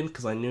disappointed in,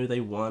 because I knew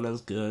they weren't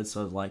as good, so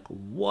I was like,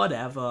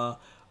 whatever.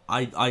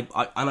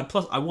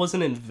 Plus, I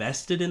wasn't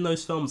invested in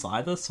those films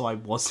either, so I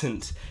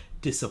wasn't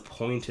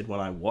disappointed when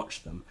I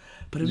watched them.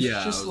 But it was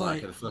just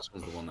like... the first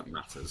one's the one that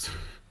matters.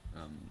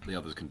 The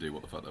others can do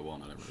what the fuck they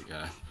want, I don't really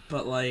care.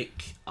 But,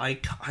 like, I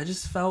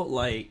just felt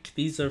like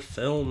these are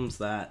films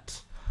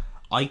that...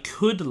 I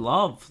could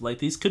love. Like,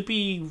 these could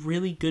be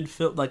really good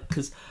film. Like,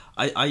 because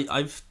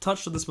I've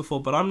touched on this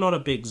before, but I'm not a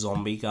big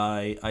zombie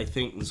guy. I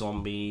think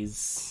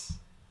zombies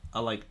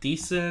are, like,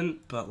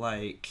 decent, but,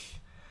 like,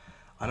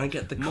 I don't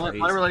get the craze.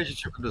 My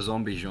relationship with the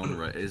zombie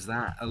genre is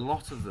that a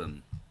lot of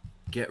them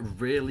get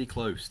really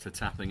close to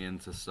tapping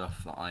into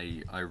stuff that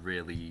I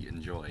really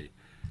enjoy.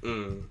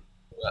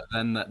 But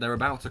then they're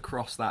about to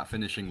cross that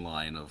finishing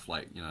line of,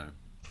 like, you know,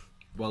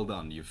 well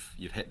done, you've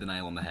hit the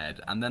nail on the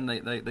head, and then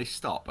they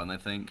stop and they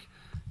think,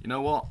 you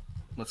know what,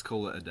 let's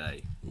call it a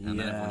day, and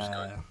then everyone just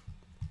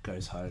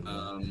goes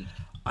home.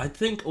 I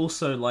think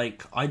also,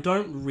 like, I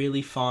don't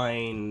really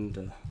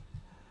find.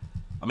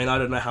 I mean, I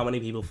don't know how many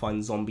people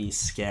find zombies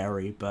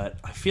scary, but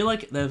I feel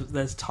like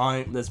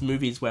there's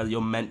movies where you're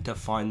meant to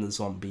find the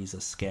zombies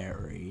are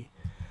scary,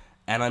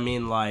 and I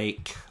mean,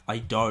 like, I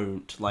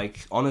don't.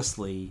 Like,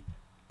 honestly,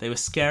 they were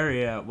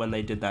scarier when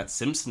they did that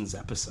Simpsons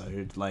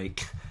episode.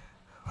 Like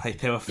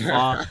they were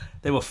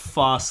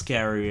far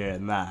scarier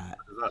than that.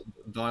 Is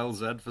that Dial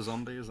Z for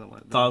Zombie? Is that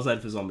like that? Dial Z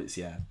for Zombies?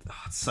 Yeah,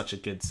 it's such a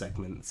good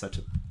segment.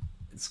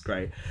 It's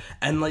great.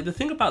 And, like, the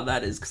thing about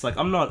that is, because, like,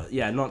 I'm not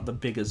the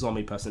biggest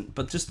zombie person,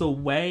 but just the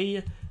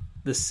way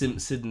the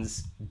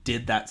Simpsons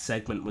did that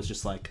segment was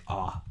just like,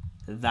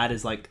 that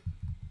is, like,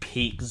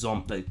 peak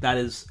zombie. Like, that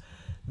is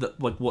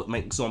like what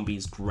makes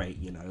zombies great,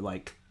 you know,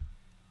 like,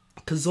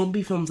 because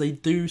zombie films, they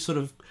do sort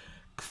of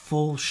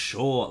fall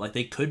short. Like,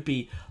 they could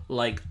be,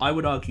 like, I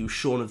would argue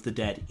Shaun of the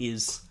Dead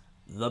is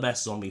the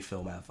best zombie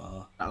film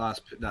ever.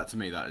 That to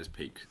me, that is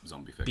peak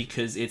zombie fiction.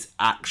 Because it's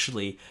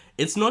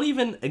not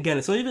even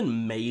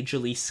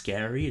majorly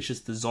scary. It's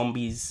just the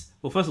zombies.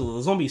 Well, first of all,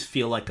 the zombies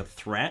feel like a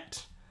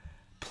threat.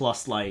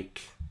 Plus,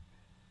 like,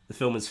 the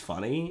film is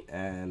funny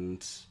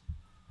and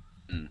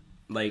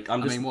like I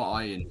mean, what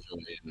I enjoy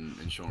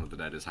in Shaun of the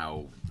Dead is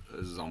how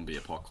a zombie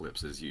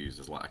apocalypse is used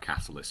as, like, a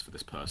catalyst for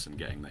this person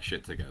getting their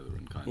shit together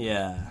and kind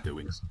of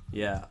doing.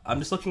 Yeah, I'm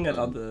just looking at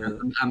other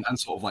and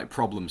sort of, like,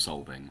 problem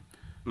solving.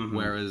 Mm-hmm.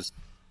 Whereas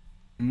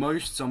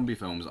most zombie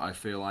films, I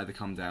feel, either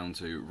come down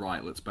to,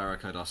 right, let's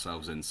barricade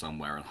ourselves in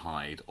somewhere and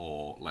hide,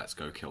 or let's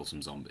go kill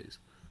some zombies.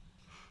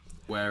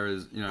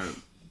 Whereas, you know,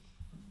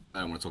 I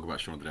don't want to talk about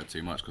Shaun of the Dead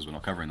too much because we're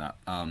not covering that.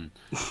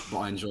 But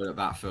I enjoy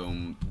that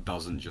film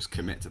doesn't just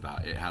commit to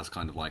that. It has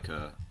kind of like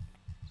the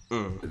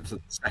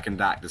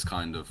second act is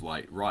kind of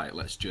like, right,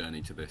 let's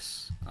journey to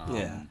this.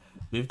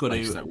 We've got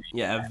to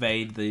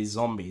evade these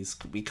zombies.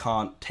 We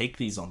can't take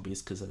these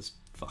zombies because there's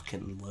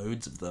fucking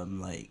loads of them.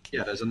 Like,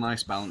 there's a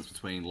nice balance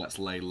between let's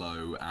lay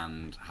low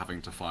and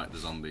having to fight the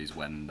zombies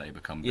when they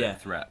become a big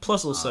threat.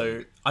 Plus,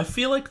 also, I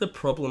feel like the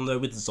problem though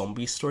with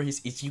zombie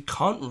stories is you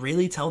can't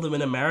really tell them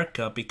in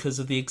America because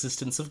of the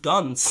existence of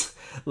guns.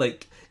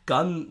 Like,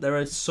 there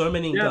are so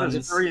many guns.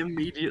 There's a very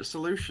immediate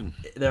solution.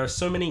 There are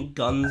so many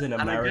guns in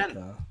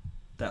America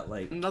that,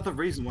 like, another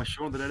reason why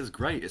Shaun of the Dead is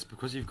great is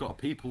because you've got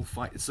people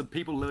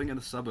people living in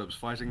the suburbs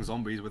fighting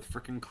zombies with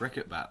freaking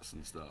cricket bats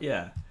and stuff.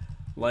 Yeah.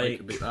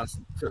 Like, that's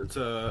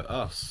to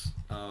us,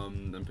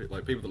 and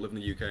like people that live in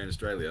the UK and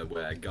Australia,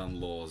 where gun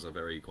laws are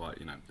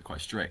quite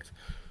strict.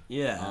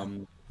 Yeah,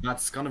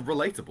 that's kind of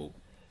relatable.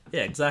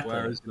 Yeah, exactly.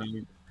 Whereas,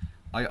 you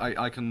know,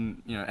 I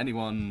can, you know,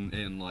 anyone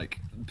in, like,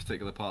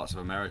 particular parts of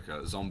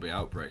America, a zombie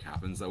outbreak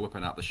happens, they're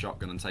whipping out the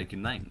shotgun and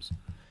taking names.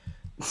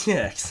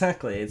 Yeah,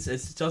 exactly.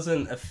 It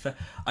doesn't affect.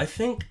 I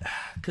think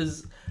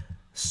because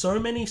so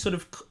many sort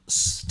of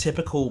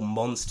typical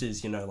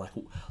monsters, you know,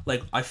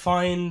 like I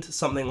find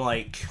something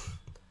like,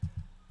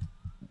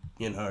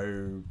 you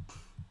know,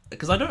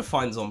 because I don't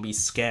find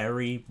zombies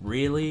scary,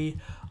 really.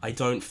 I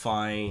don't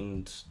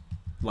find,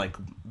 like,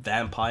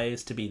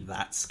 vampires to be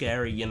that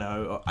scary, you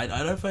know. I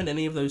don't find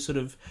any of those sort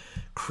of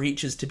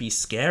creatures to be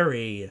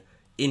scary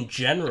in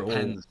general.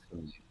 Depends.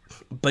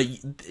 But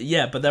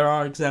there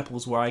are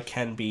examples where I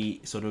can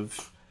be sort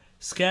of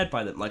scared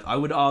by them. Like, I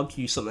would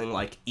argue something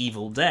like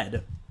Evil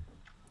Dead,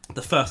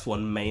 the first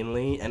one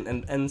mainly, and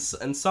in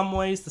some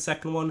ways the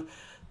second one.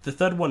 The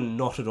third one,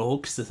 not at all,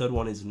 because the third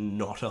one is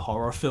not a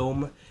horror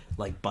film,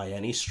 like, by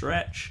any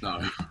stretch.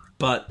 No.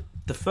 But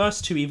the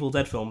first two Evil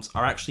Dead films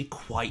are actually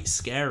quite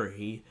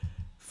scary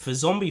for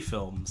zombie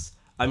films.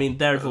 I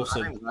mean, I think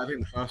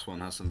the first one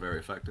has some very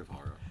effective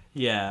horror.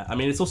 Yeah, I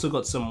mean, it's also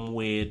got some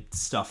weird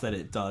stuff that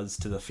it does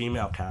to the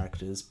female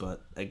characters,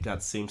 but, like,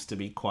 that seems to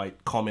be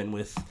quite common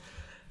with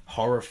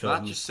horror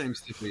films. That just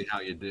seems to be how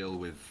you deal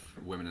with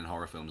women in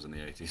horror films in the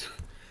 80s.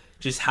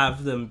 Just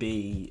have them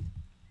be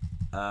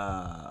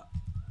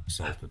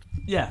assaulted.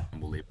 Yeah.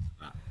 And we'll leave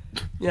it at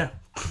that. Yeah.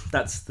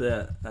 That's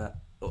the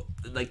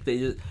like,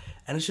 they,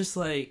 and it's just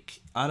like,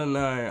 I don't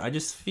know, I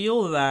just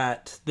feel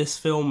that this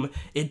film,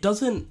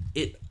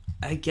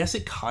 I guess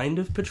it kind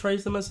of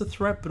portrays them as a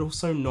threat, but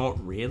also not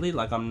really.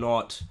 Like, I'm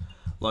not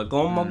like,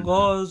 oh my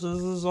god,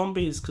 there's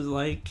zombies, because,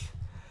 like,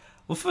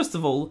 well, first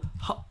of all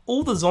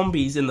the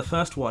zombies in the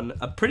first one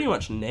are pretty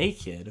much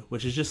naked,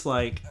 which is just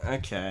like,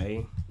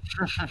 okay.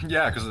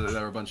 Yeah, because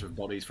they're a bunch of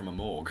bodies from a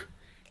morgue.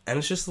 And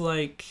it's just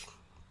like,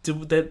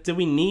 do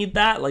we need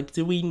that? Like,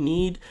 do we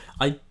need?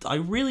 I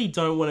really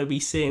don't want to be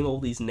seeing all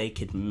these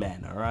naked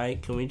men. All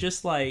right, can we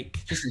just like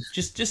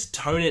just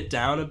tone it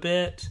down a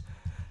bit?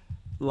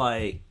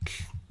 Like,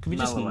 can we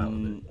just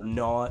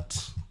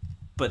not?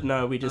 But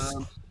no, we just.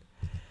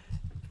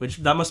 Which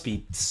that must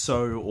be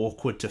so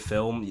awkward to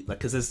film, like,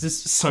 because there's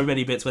just so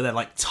many bits where they're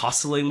like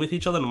tussling with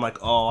each other, and I'm like,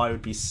 oh, I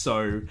would be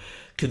so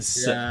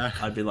concerned.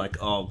 Yeah. I'd be like,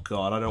 oh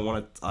god, I don't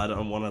want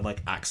to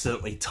like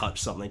accidentally touch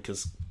something,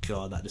 because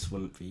god, that just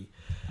wouldn't be.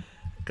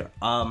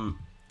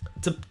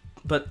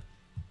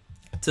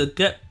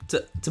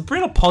 To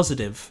bring a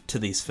positive to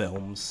these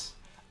films,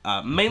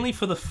 mainly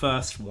for the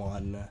first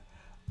one,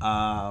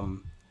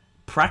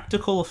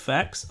 practical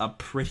effects are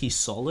pretty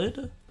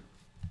solid.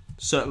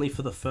 Certainly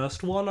for the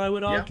first one, I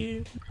would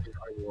argue.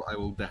 I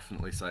will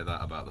definitely say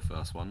that about the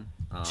first one.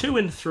 2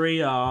 and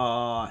 3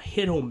 are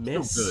hit or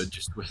miss. Still good,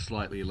 just to a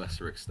slightly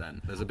lesser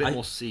extent. There's a bit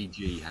more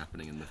CG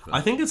happening in the film.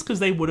 I think it's because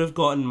they would have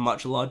gotten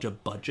much larger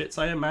budgets,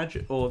 I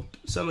imagine, or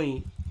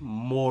certainly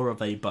more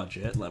of a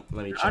budget. Let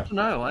me check. I don't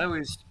know. I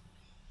always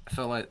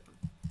felt like,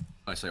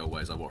 I say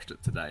always, I watched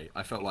it today.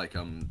 I felt like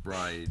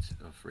Bride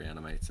of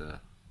Reanimator,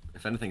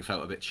 if anything,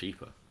 felt a bit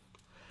cheaper.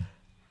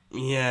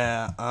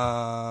 Yeah,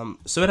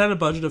 so it had a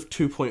budget of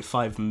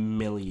 2.5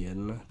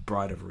 million,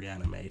 Bride of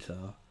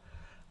Reanimator.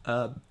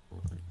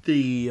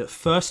 The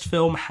first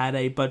film had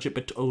a budget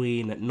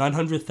between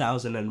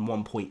 900,000 and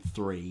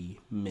 1.3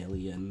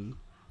 million.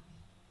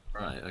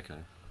 Right, okay.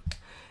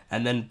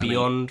 And then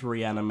Beyond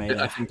Reanimator...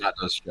 I think that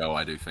does show.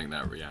 I do think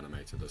that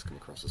Reanimator does come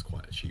across as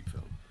quite a cheap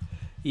film.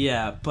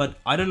 Yeah, but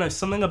I don't know,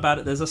 something about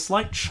it, there's a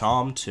slight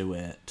charm to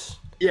it.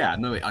 Yeah,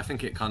 no, I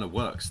think it kind of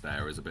works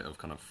there as a bit of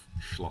kind of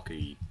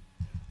schlocky...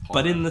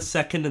 But in the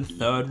second and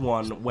third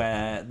one,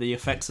 where the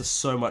effects are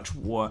so much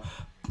more,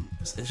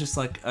 it's just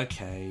like,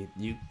 okay,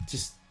 you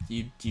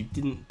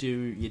didn't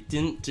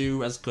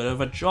do as good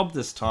of a job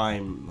this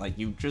time. Like,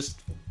 you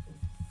just,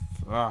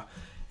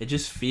 it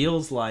just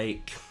feels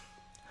like,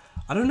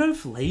 I don't know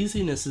if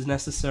laziness is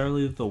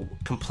necessarily the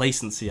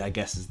complacency. I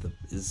guess I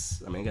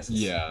guess it's,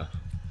 yeah.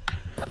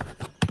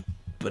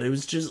 But it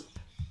was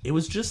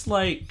just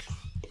like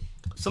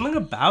something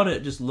about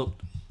it just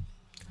looked.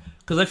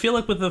 Because I feel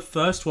like with the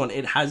first one,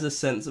 it has a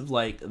sense of,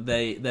 like,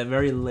 they're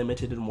very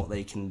limited in what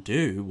they can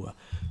do.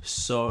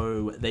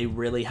 So they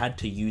really had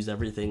to use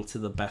everything to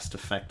the best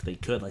effect they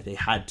could. Like, they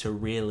had to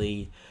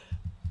really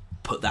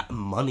put that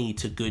money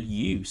to good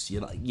use.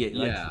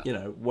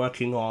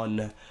 Working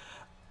on...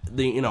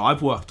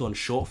 I've worked on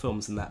short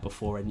films and that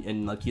before.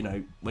 And like,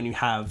 when you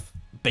have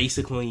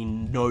basically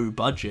no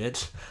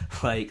budget...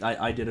 Like,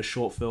 I did a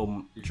short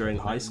film during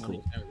high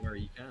school. Where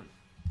you can.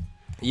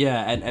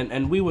 Yeah,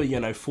 and we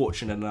were,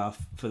 fortunate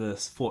enough for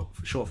this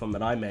short film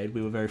that I made.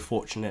 We were very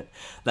fortunate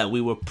that we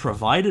were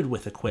provided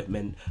with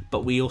equipment,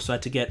 but we also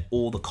had to get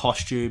all the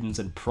costumes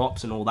and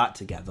props and all that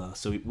together.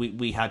 So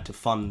we had to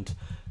fund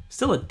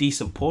still a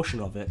decent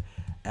portion of it,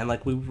 and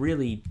like we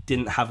really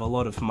didn't have a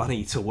lot of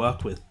money to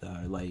work with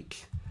though,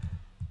 like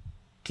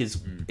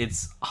because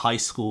it's high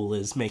school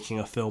is making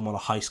a film on a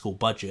high school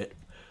budget,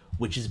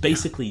 which is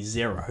basically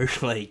zero.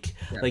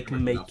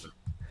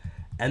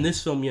 And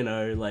this film,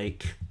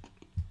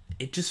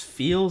 it just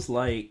feels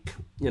like,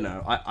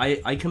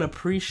 I can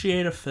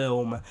appreciate a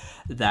film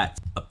that,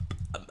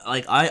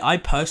 I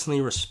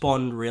personally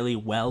respond really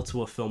well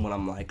to a film when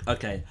I'm like,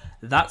 okay,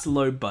 that's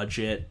low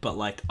budget, but,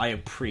 I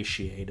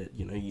appreciate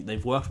it.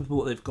 They've worked with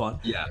what they've got.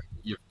 Yeah,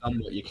 you've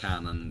done what you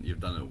can, and you've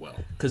done it well.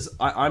 Because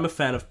I'm a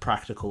fan of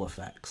practical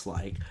effects.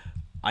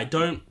 I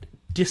don't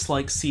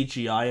dislike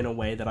CGI in a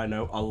way that I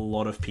know a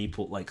lot of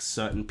people,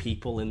 certain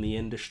people in the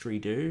industry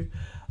do.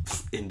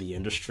 In the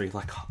industry,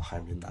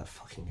 I'm in that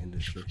fucking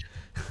industry.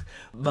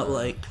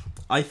 But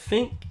I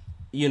think,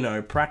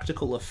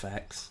 practical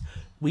effects,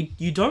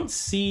 you don't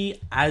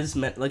see as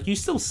many, you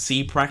still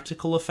see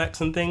practical effects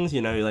and things,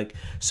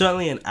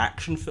 certainly an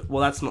action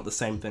well, that's not the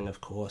same thing,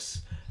 of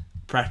course.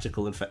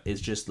 Practical effect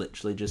is just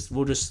literally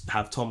we'll just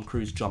have Tom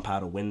Cruise jump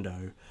out a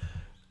window.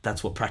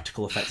 That's what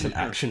practical effects in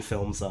action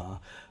films are.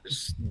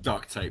 Just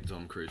duct tape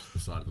Tom Cruise to the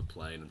side of a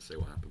plane and see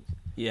what happens.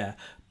 Yeah,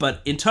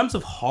 but in terms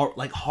of horror,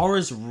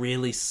 horror's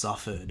really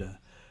suffered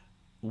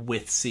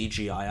with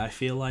CGI, I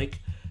feel like.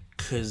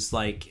 Because,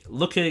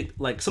 look at,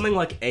 something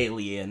like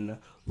Alien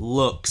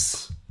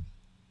looks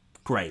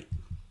great.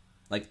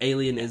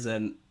 Alien is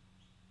it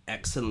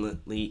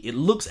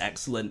looks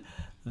excellent.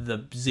 The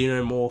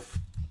xenomorph,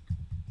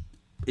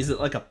 is it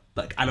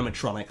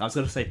animatronic? I was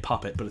going to say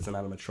puppet, but it's an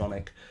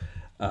animatronic.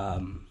 I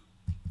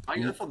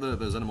thought the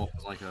xenomorph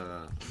was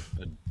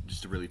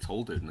just a really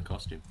tall dude in a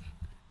costume.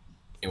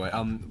 Anyway,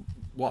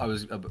 what I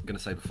was going to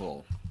say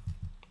before,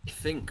 I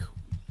think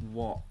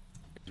what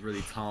is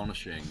really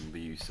tarnishing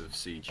the use of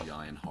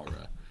CGI in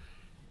horror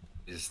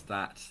is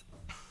that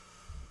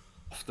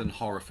often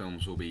horror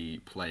films will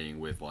be playing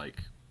with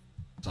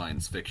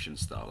science fiction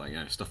stuff,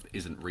 stuff that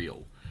isn't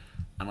real.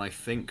 And I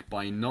think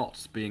by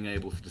not being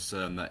able to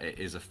discern that it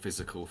is a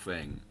physical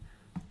thing,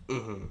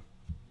 I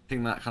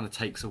think that kind of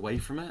takes away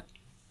from it.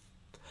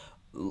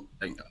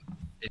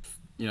 If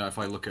if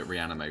I look at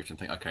Reanimation and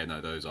think, okay,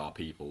 no, those are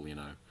people,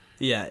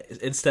 Yeah,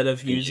 instead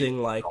of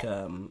using like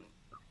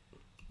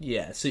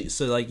yeah,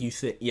 so like you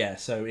think, yeah,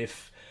 so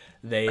if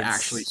they but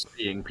actually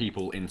seeing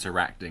people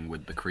interacting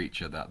with the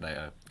creature that they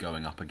are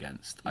going up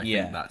against, I think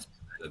yeah, that's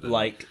better than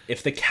like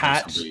if the having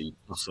cat somebody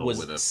hustle was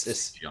with a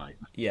CGI.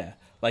 yeah,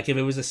 like if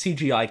it was a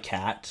CGI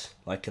cat,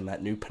 like in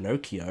that new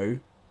Pinocchio,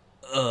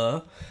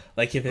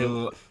 like if it,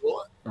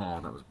 What?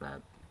 Oh, that was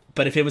bad.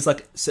 but if it was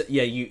like, so,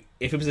 yeah,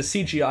 if it was a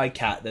CGI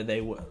cat, then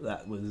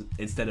that was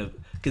instead of,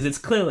 because it's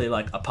clearly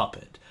like a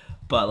puppet,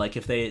 but like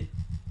if they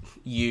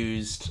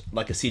used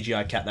like a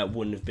CGI cat, that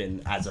wouldn't have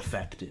been as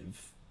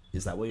effective.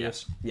 Is that what you're?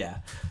 Yeah.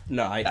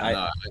 No, No,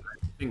 I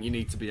think you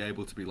need to be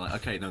able to be like,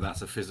 okay, no,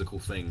 that's a physical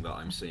thing that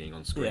I'm seeing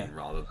on screen, Yeah.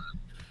 rather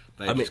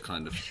than they just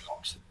kind of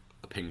shot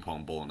a ping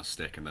pong ball on a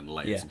stick and then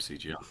layered some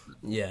CGI.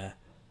 Yeah.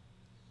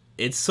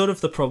 It's sort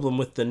of the problem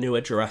with the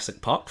newer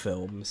Jurassic Park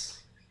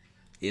films.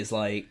 Is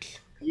like,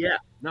 Yeah.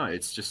 No,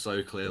 it's just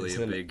so clearly a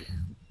Isn't it? big,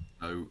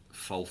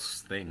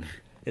 false thing.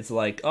 it's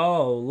like,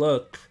 oh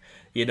look,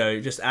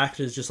 just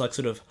actors just like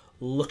sort of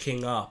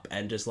looking up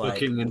and just like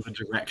Looking in the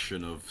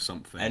direction of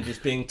something. and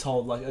just being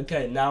told like,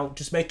 okay, now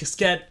just make a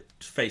scared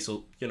face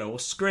or or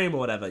scream or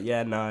whatever.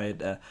 Yeah,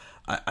 no,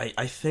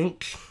 I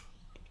think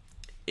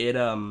it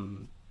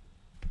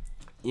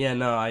yeah,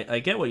 no, I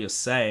get what you're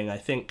saying. I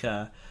think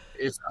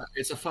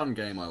It's a fun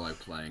game I like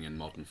playing in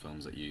modern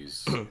films that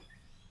use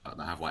that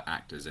have like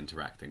actors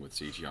interacting with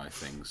CGI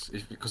things.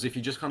 Because if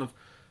you just kind of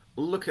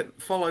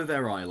follow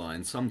their eye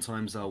line,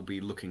 sometimes they'll be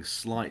looking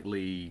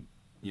slightly,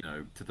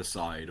 to the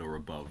side or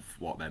above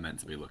what they're meant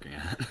to be looking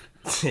at.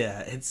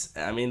 yeah, it's.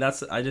 I mean,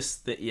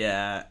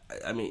 yeah.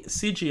 I mean,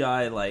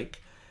 CGI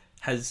like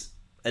has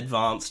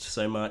advanced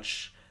so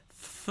much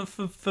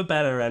for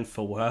better and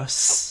for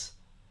worse.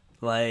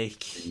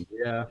 Like,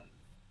 Yeah.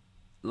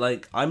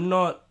 like I'm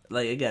not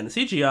like, again,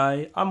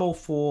 CGI. I'm all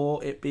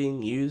for it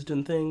being used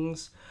and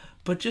things,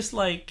 but just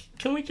like,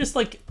 can we just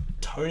like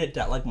tone it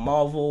down? Like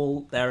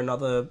Marvel, they're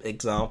another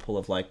example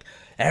of like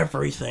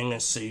everything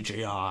is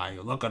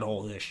CGI. Look at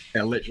all this.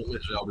 Yeah, literally,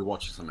 I'll be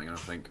watching something and I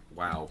think,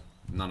 wow,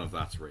 none of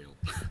that's real.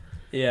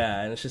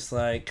 Yeah, and it's just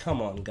like,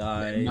 come on,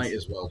 guys. It might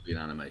as well be an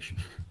animation.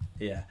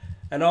 Yeah,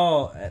 and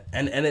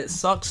and it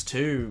sucks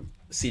too,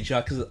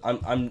 CGI, because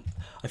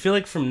I feel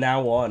like from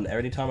now on,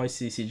 every time I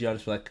see CGI, I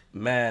just be like,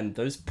 man,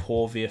 those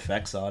poor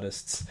VFX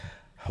artists.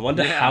 I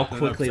wonder how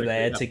quickly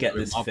they had to get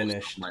this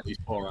finished. Like these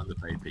poor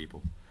underpaid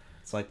people.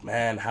 It's like,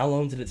 man, how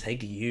long did it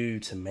take you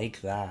to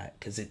make that?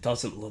 Because it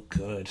doesn't look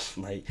good.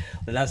 Like,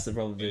 that's the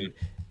problem.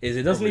 Is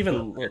it doesn't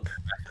even look.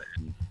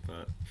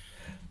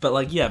 But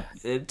like, yeah,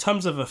 in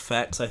terms of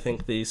effects, I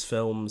think these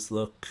films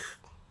look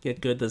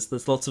good.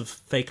 There's lots of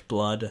fake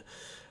blood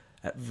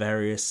at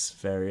various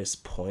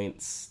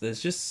points.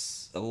 There's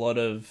just a lot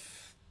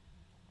of,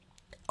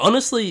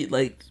 honestly,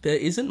 like, there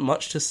isn't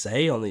much to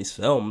say on these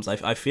films.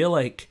 I feel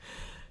like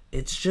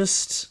it's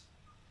just,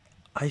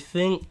 I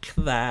think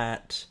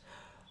that,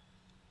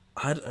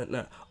 I don't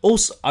know.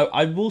 Also,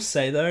 I will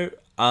say though,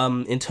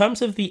 in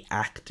terms of the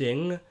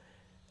acting,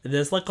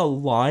 there's like a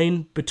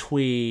line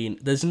between,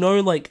 there's no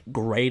like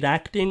great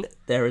acting.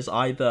 There is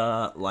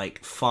either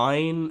like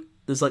fine.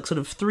 There's like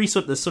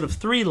there's sort of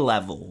three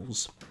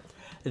levels.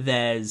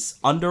 There's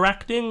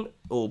underacting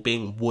or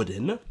being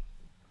wooden.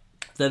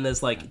 Then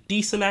there's like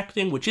decent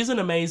acting, which isn't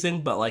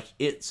amazing, but like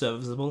it's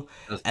serviceable.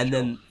 And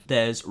then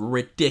there's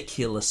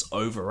ridiculous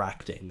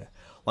overacting.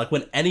 Like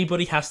when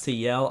anybody has to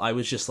yell, I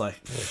was just like,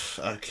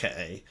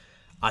 okay,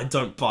 I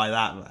don't buy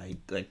that, mate.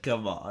 Like,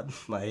 come on,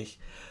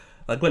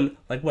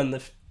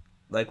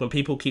 when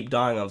people keep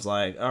dying, I was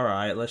like, all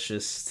right, let's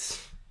just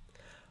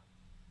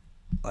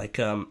like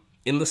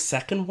in the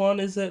second one,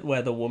 is it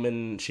where the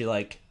woman she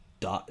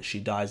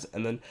dies,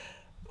 and then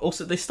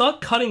also they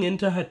start cutting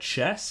into her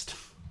chest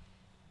for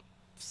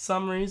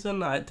some reason.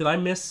 Did I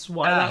miss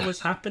why that was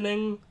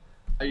happening?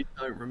 I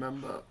don't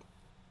remember.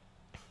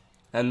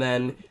 And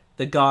then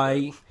the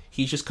guy,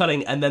 he's just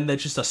cutting, and then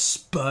there's just a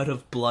spurt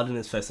of blood in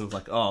his face, and I was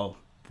like, oh,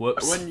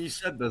 whoops. When you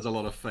said there's a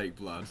lot of fake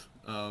blood,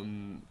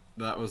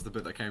 that was the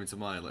bit that came to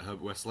mind. Like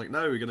Herbert West's like,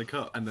 no, we're gonna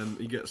cut, and then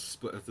he gets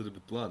split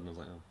with blood, and I was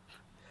like, oh.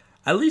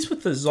 At least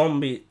with the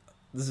zombie,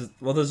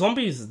 the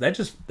zombies, they're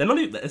not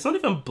even, it's not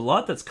even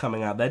blood that's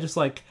coming out. They're just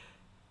like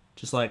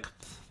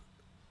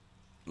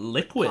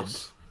liquid.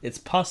 Pus. It's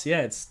pus.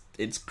 Yeah,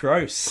 it's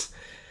gross.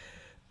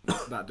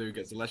 That dude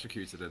gets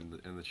electrocuted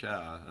in the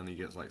chair, and he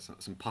gets like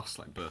some pus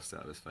like burst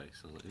out of his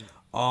face. I was like, yeah.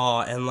 Oh,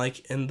 and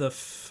like in the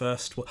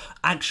first one,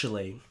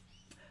 actually,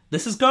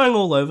 this is going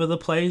all over the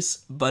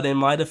place. But in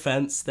my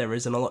defense, there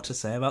isn't a lot to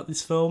say about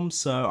these films,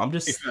 so I'm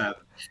just.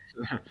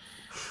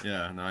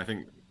 Yeah, no, I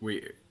think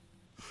we'd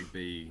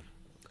be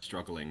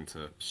struggling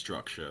to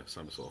structure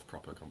some sort of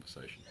proper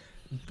conversation.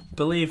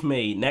 Believe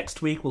me,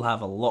 next week we'll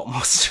have a lot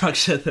more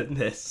structure than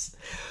this.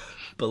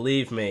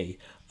 Believe me.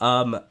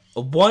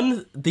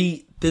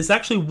 There's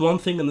actually one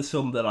thing in this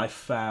film that I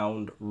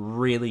found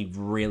really,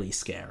 really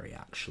scary,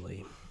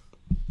 actually.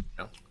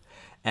 Yeah.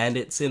 And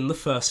it's in the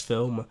first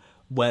film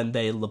when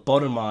they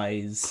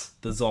lobotomize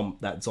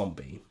that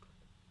zombie.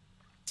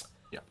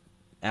 Yeah.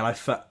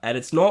 and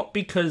it's not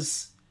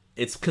because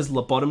it's because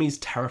lobotomies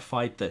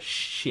terrified the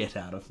shit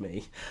out of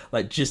me.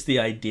 Like, just the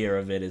idea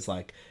of it is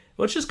like,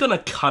 well, it's just gonna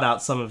cut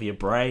out some of your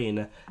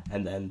brain,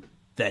 and then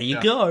there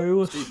you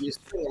go. So you're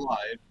still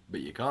alive,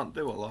 but you can't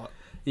do a lot.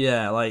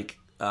 Yeah, like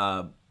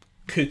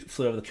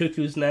Flew Over the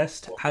Cuckoo's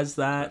Nest has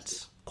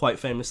that quite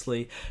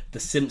famously. The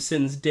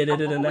Simpsons did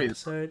it in an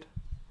episode,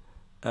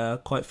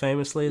 quite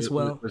famously as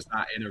well. Was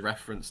that in a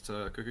reference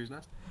to Cuckoo's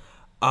Nest?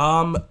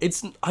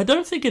 It's. I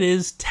don't think it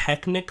is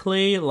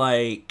technically,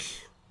 like.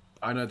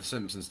 I know the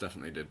Simpsons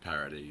definitely did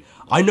parody.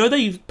 I know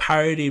they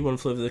parodied One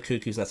Flew Over the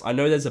Cuckoo's Nest. I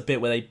know there's a bit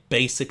where they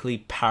basically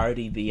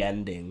parody the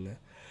ending,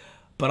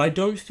 but I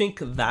don't think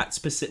that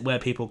specific where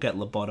people get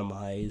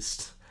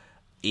lobotomized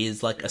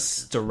is like a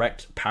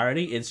direct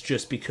parody. It's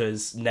just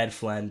because Ned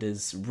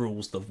Flanders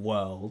rules the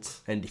world,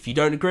 and if you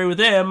don't agree with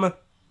him,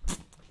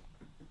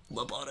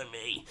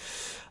 lobotomy.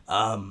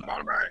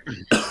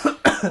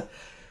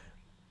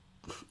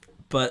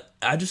 But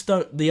I just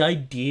don't... The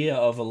idea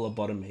of a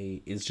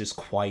lobotomy is just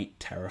quite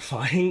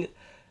terrifying.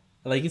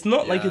 Like, it's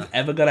not like it's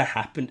ever gonna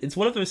happen. It's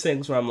one of those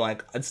things where I'm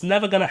like, it's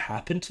never gonna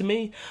happen to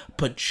me,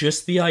 but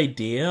just the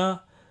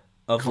idea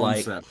of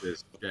concept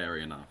is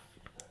scary enough.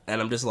 And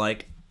I'm just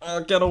like,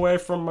 oh, get away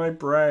from my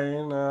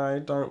brain. I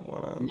don't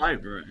wanna... My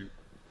brain.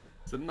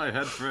 It's in my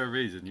head for a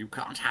reason. You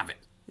can't have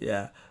it.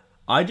 Yeah.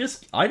 I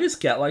just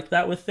get like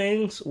that with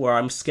things where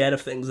I'm scared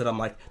of things that I'm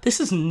like, this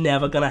is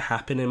never gonna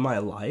happen in my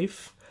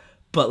life.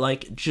 But,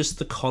 like, just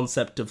the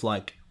concept of,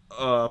 like,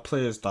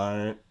 please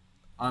don't.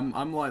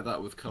 I'm like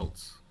that with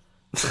cults.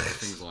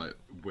 Things like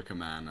Wicker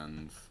Man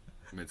and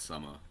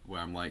Midsummer,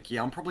 where I'm like,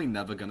 yeah, I'm probably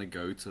never going to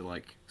go to,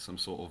 like, some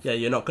sort of... Yeah,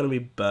 you're not going to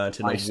be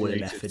burnt in a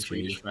wooden effigy.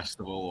 Swedish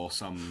festival or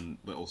some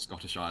little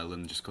Scottish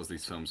island just because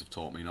these films have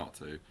taught me not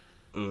to.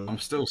 I'm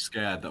still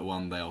scared that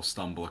one day I'll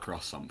stumble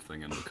across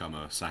something and become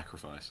a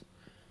sacrifice.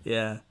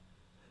 Yeah.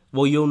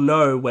 Well, you'll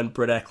know when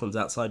Britt Eklund's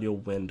outside your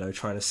window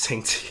trying to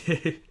sing to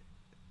you.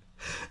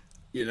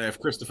 You know, if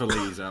Christopher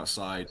Lee's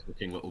outside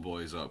hooking little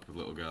boys up with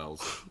little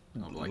girls,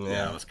 I'm like,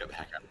 yeah, let's get the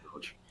heck out of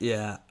Dodge.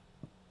 Yeah.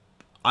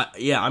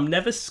 I'm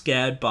never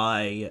scared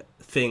by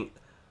things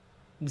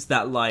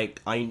that,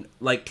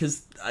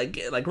 because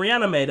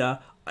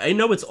Reanimator, I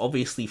know it's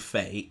obviously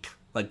fake.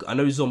 Like, I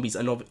know zombies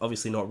are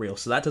obviously not real,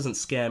 so that doesn't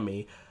scare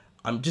me.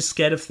 I'm just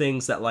scared of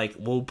things that, like,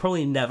 will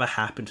probably never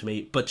happen to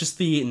me, but just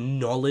the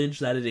knowledge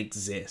that it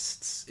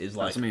exists is,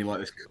 like... That's me,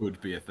 like, this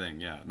could be a thing,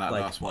 yeah.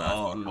 That's what I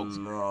thought.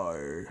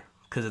 No.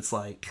 Because it's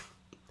like,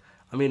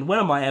 I mean, when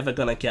am I ever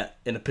gonna get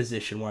in a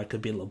position where I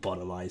could be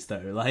lobotomized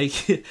though?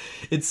 Like,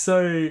 it's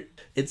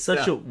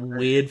such a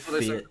weird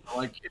fear.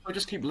 Like, if I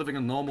just keep living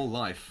a normal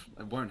life,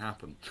 it won't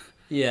happen.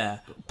 Yeah.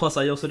 Plus,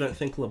 I also don't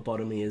think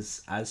lobotomy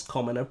is as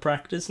common a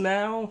practice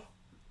now.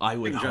 I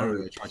would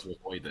generally try to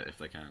avoid it if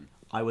they can.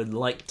 I would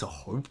like to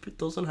hope it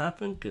doesn't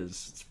happen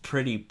because it's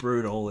pretty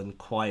brutal and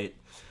quite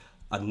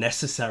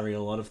unnecessary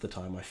a lot of the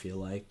time. I feel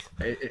like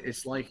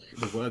it's like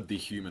the word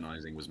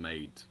dehumanizing was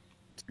made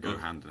to go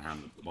hand in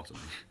hand with the bottom.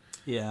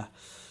 Yeah.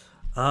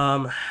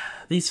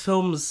 These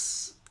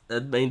films, I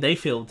mean, they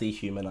feel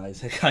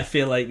dehumanizing. I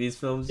feel like these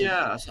films...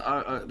 Yeah,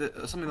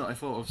 something that I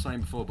thought of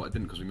saying before, but I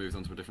didn't because we moved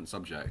on to a different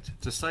subject.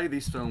 To say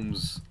these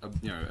films, a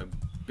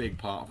big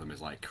part of them is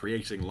like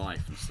creating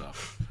life and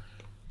stuff.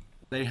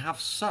 They have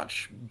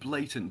such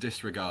blatant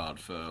disregard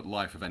for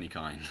life of any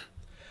kind.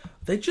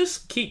 They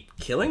just keep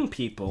killing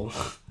people.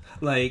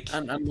 Like...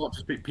 And not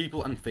just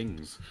people and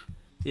things.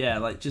 Yeah,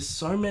 like, just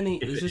so many...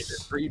 If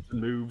it breathes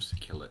and moves,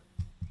 kill it.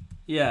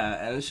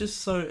 Yeah, and it's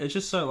just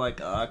so like,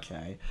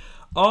 okay.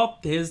 Oh,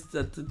 here's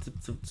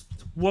the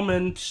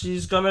woman,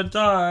 she's gonna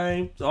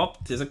die. Oh,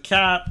 there's a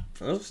cat.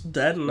 Oh, it's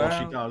dead now. Well,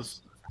 she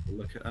does.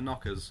 Look at her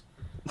knockers.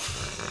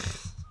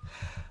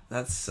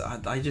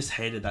 I just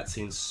hated that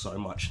scene so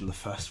much in the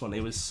first one.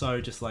 It was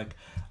so just like,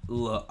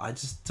 look, I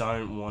just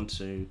don't want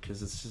to,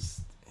 because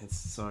it's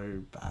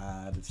so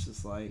bad. It's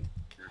just like...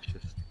 It's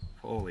just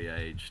poorly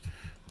aged.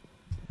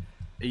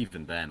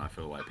 Even then, I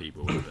feel like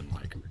people would have been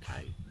like,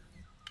 okay.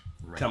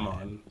 Come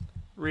on.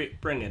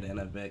 Bring it in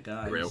a bit,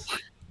 guys. Real.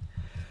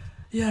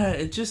 Yeah,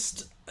 it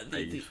just...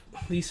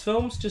 These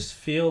films just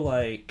feel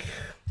like...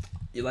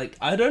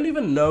 I don't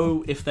even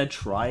know if they're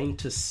trying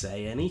to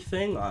say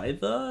anything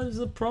either, is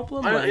the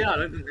problem. I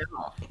don't think they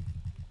are.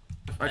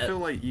 I feel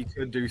like you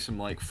could do some,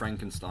 like,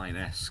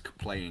 Frankenstein-esque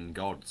playing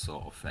God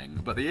sort of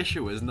thing, but the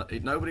issue is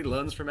nobody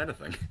learns from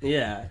anything.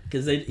 Yeah,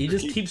 because he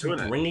just keeps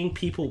bringing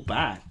people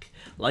back.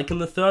 Like in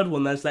the third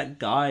one, there's that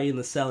guy in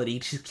the cell and he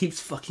just keeps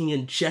fucking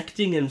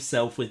injecting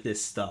himself with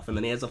this stuff, and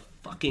then he has a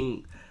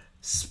fucking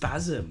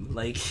spasm.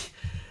 Like,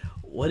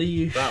 what are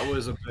you... That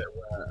was a bit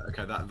where,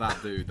 okay,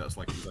 that dude, he's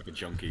like a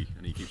junkie,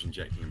 and he keeps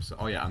injecting himself.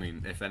 Oh yeah, I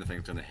mean, if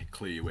anything's going to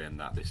clue you in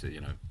that this is,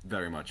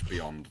 very much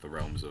beyond the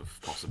realms of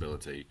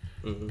possibility.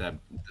 Mm-hmm.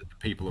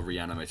 People are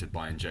reanimated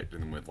by injecting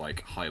them with,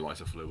 like,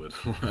 highlighter fluid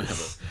or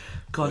whatever.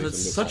 God,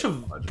 it's such a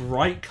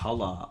bright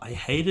colour. I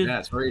hated... Yeah,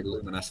 it's very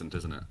luminescent,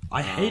 isn't it?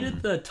 I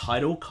hated the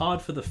title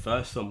card for the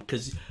first film,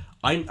 because,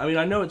 I mean,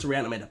 I know it's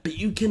Reanimator, but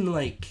you can,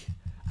 like...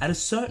 at a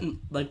certain,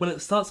 like, when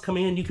it starts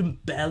coming in, you can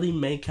barely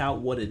make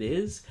out what it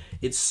is.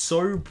 It's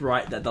so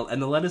bright that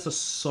and the letters are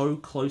so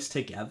close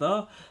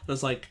together.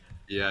 It's like,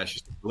 Yeah, it's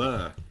just a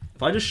blur.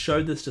 if I just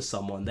showed this to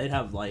someone, they'd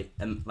have like,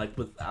 and like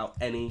without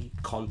any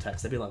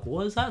context, they'd be like,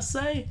 "What does that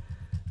say?"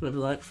 And I'd be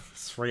like,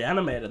 "It's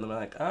reanimated." And they're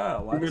like,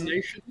 "Oh,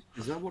 Rumination?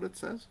 Is that what it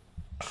says?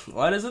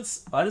 why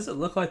does it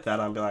look like that?"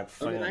 I'd be like,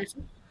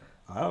 Rumination?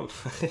 "I don't."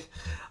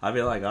 I'd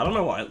be like, "I don't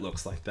know why it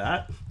looks like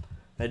that."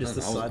 They just I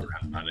was decided.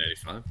 around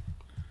 1985.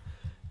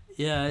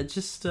 Yeah, it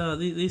just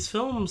these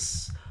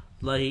films,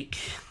 like,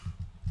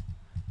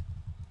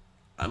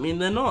 I mean,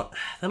 they're not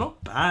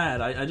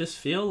bad. I just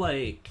feel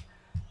like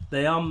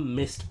they are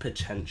missed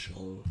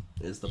potential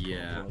is the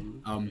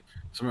problem.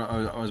 So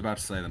I was about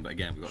to say them, but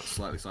again, we got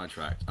slightly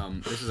sidetracked.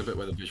 This is a bit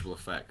where the visual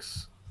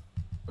effects,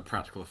 the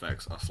practical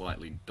effects, are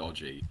slightly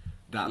dodgy.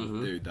 That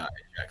dude that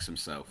injects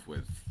himself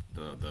with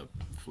the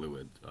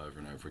fluid over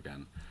and over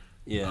again,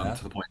 Yeah.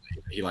 to the point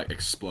that he like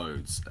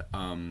explodes.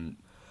 And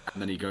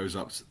then he goes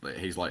up.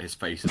 He's like, his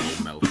face is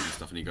all melted and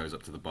stuff, and he goes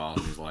up to the bar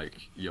and he's like,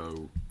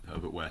 "Yo,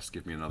 Herbert West,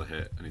 give me another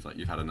hit." And he's like,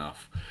 "You've had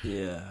enough."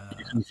 Yeah.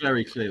 You can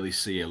very clearly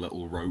see a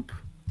little rope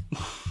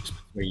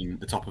between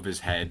the top of his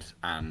head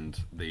and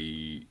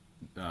the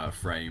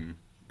frame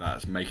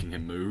that's making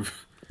him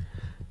move.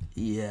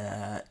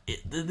 Yeah.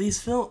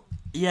 These film.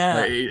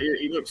 Yeah. Like,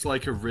 he looks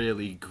like a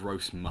really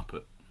gross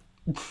Muppet.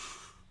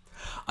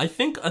 I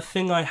think a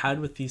thing I had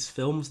with these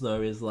films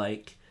though is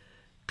like,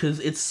 because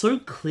it's so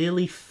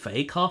clearly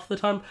fake half the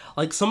time.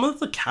 Like some of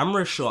the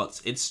camera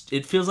shots,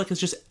 it feels like it's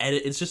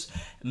just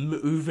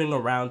moving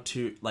around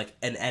to like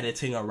and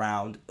editing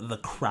around the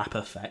crap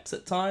effects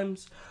at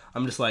times.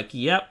 I'm just like,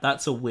 yep,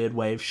 that's a weird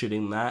way of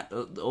shooting that.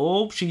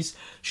 Oh, she's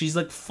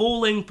like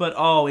falling, but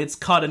oh, it's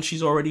cut and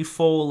she's already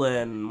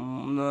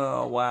fallen.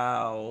 Oh,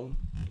 wow.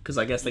 Because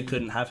I guess they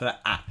couldn't have her,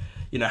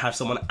 have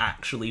someone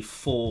actually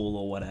fall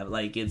or whatever.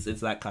 Like it's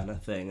that kind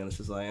of thing, and it's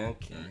just like,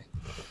 okay.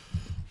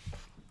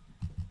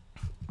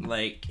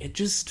 Like, it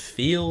just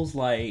feels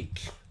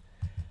like,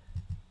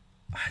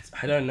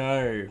 I don't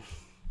know.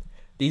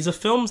 These are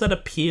films that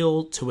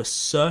appeal to a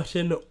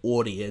certain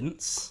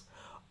audience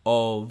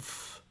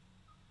of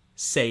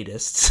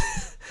sadists.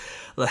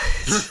 Like,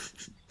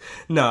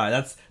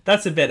 no,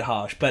 that's a bit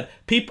harsh. But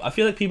I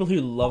feel like people who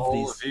love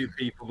All these... the few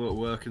people that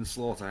work in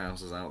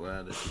slaughterhouses out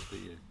there, this is for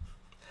you.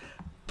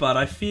 But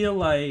I feel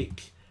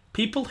like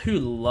people who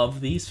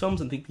love these films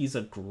and think these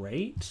are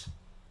great,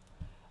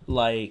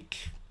 like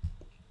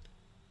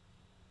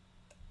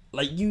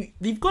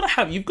you've got to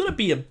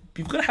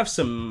have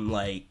some,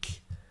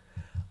 like,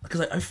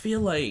 because I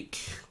feel like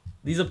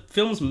these are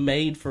films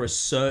made for a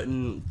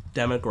certain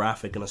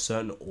demographic and a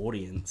certain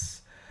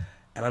audience,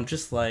 and I'm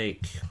just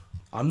like,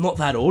 I'm not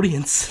that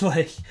audience.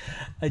 Like,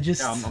 I'm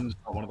just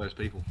not one of those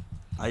people.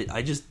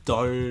 I just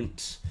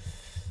don't.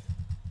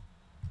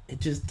 It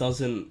just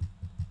doesn't.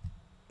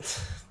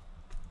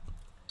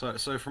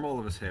 So from all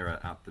of us here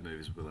at the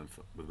movies with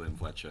William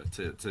Fletcher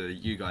to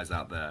you guys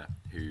out there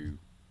who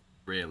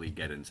really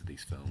get into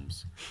these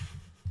films,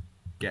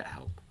 get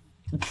help.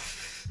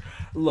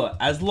 Look,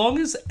 as long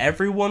as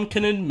everyone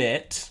can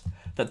admit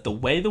that the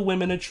way the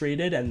women are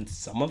treated and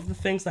some of the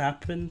things that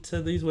happen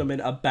to these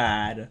women are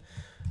bad,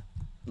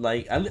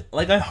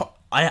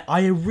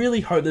 I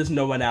really hope there's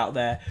no one out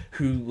there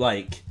who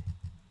like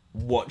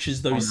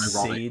watches those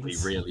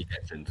scenes really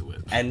gets into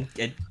it and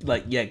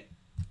like, yeah,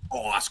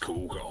 oh, that's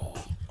cool, girl.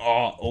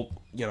 Or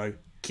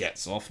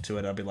gets off to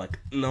it. I'd be like,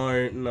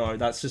 no,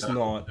 that's just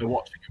not. They're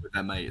watching it with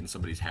their mate and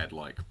somebody's head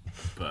like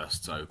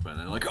bursts open and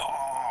they're like,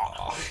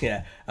 oh,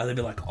 yeah, and they'd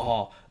be like,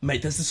 oh,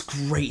 mate, there's this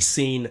great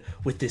scene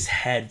with this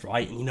head,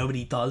 right? And you know what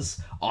he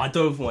does? Oh, I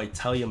don't even want to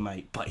tell you,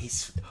 mate, but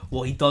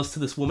what he does to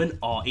this woman,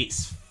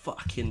 it's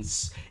fucking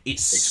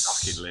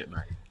lit, mate.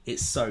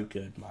 It's so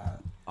good,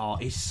 man.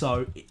 I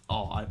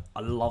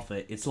love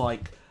it. It's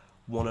like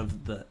one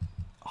of the.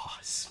 Oh,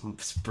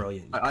 it's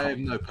brilliant. I have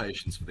no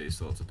patience for these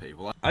sorts of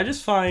people. I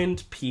just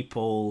find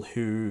people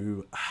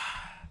who...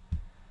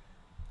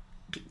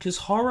 Because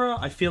horror,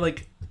 I feel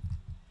like,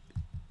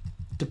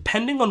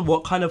 depending on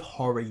what kind of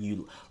horror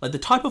you... Like, the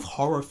type of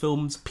horror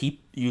films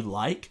you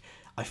like,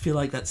 I feel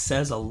like that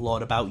says a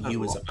lot about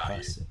you as a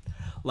person.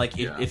 Like,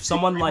 if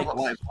someone like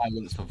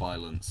violence for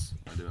violence,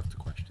 I do have to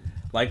question.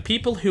 Like,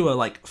 people who are,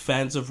 like,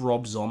 fans of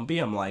Rob Zombie,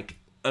 I'm like...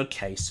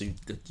 Okay, so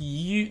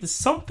there's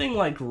something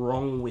like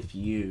wrong with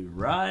you,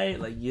 right?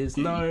 Like, there's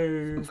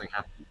no. Something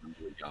happened when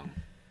you were young.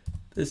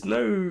 There's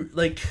no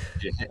like.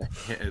 You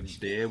hit a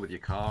deer with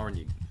your car, and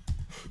you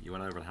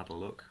went over and had a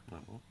look.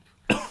 Like,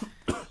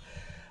 what?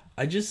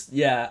 I just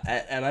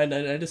and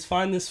I just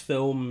find these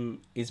films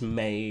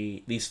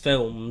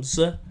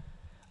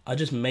are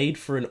just made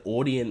for an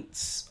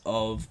audience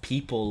of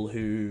people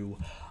who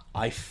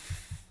I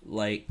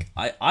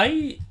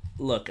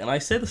look, and I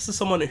say this to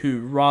someone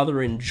who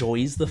rather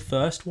enjoys the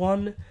first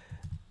one,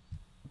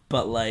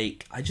 but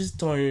like, I just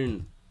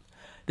don't.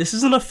 This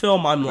isn't a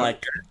film I'm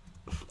like,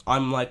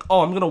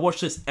 oh, I'm gonna watch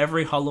this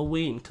every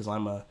Halloween because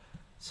I'm a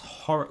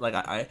horror. Like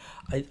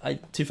to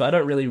be fair, I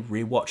don't really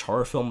rewatch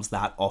horror films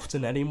that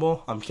often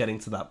anymore. I'm getting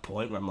to that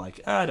point where I'm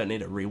like, I don't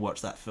need to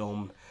rewatch that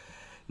film.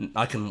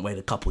 I can wait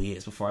a couple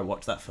years before I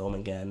watch that film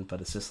again.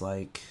 But it's just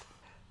like,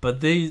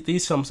 but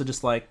these films are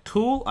just like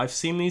cool. I've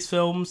seen these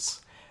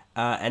films,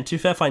 and to be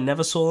fair, if I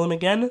never saw them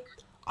again,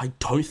 I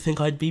don't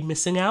think I'd be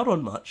missing out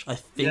on much. I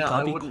think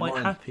I'd be quite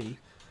happy.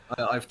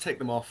 I've ticked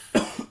them off.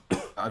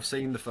 I've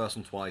seen the first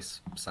one twice,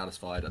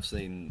 satisfied. I've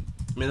seen.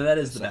 I mean, that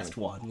is the best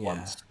one. Yeah.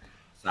 Once,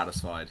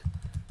 satisfied.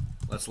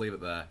 Let's leave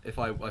it there. If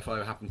I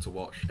happen to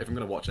watch, if I'm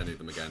going to watch any of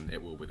them again,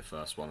 it will be the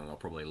first one, and I'll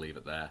probably leave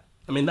it there.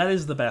 I mean, that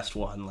is the best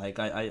one. Like,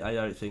 I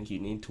don't think you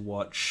need to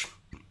watch.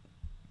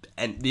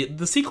 And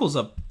the sequels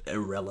are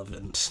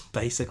irrelevant,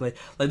 basically.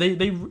 Like,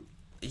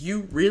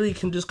 you really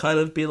can just kind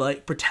of be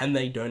like, pretend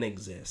they don't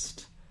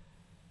exist.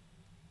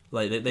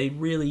 Like, they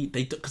really,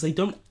 because they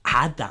don't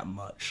add that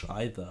much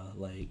either.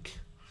 Like,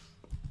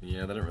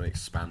 yeah, they don't really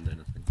expand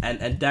anything.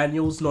 And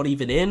Daniel's not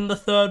even in the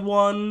third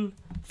one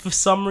for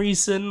some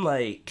reason.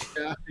 Like,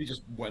 yeah, he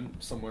just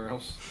went somewhere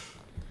else.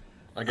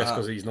 I guess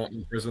because he's not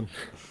in prison.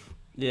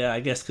 Yeah, I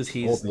guess because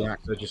he's. Or the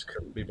actor just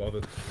couldn't be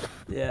bothered.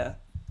 Yeah,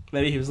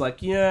 maybe he was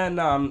like, yeah,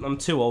 no, I'm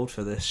too old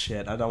for this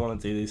shit. I don't want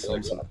to do these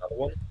Like films. another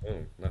one? Oh,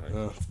 no.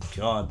 Oh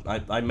God,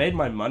 I made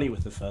my money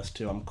with the first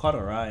two. I'm quite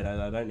alright.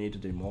 I don't need to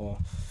do more.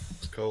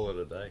 Let's call it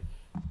a day.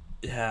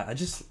 Yeah,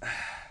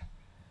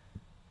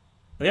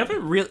 we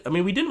haven't really. I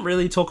mean, we didn't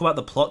really talk about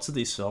the plots of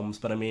these films,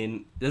 but I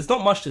mean, there's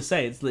not much to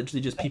say. It's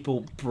literally just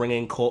people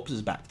bringing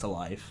corpses back to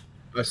life.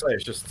 I say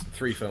it's just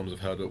 3 films of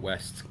Herbert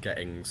West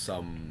getting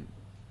some,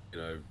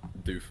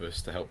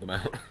 doofus to help them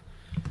out.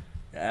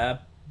 Yeah,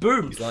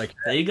 boom. He's like,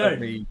 there you go. Let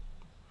me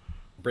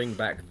bring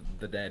back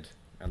the dead,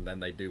 and then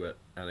they do it,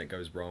 and it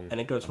goes wrong.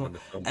 And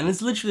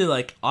it's literally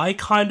like, I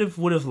kind of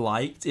would have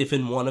liked if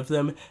in one of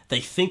them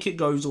they think it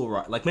goes all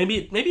right. Like maybe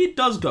it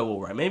does go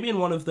all right. Maybe in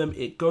one of them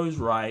it goes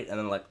right, and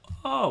then like,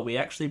 oh, we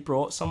actually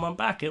brought someone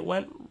back. It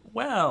went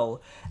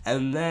well,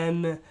 and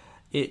then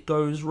it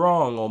goes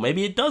wrong, or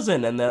maybe it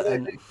doesn't. And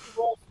then they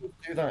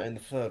do that in the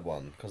third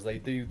one because they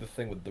do the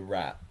thing with the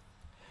rat.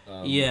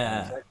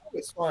 Yeah, it's, like, oh,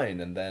 it's fine,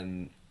 and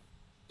then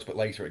but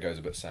later it goes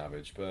a bit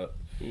savage. But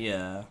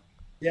yeah,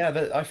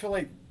 I feel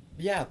like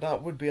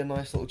that would be a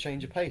nice little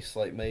change of pace.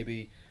 Like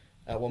maybe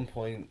at one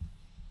point,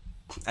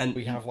 and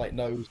we have like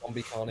no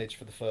zombie carnage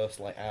for the first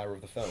like hour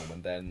of the film,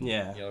 and then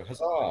yeah,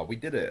 huzzah, we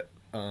did it.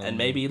 And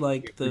maybe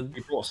like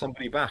we brought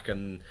somebody back,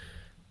 and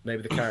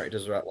maybe the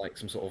characters are at like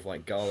some sort of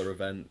like gala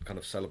event, kind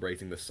of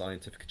celebrating the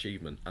scientific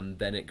achievement, and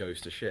then it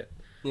goes to shit.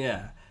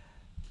 Yeah,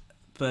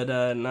 but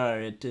no,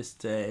 it's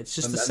just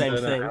the same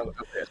thing. How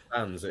it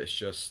stands, it's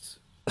just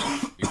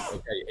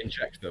okay,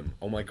 inject them.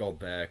 Oh my god,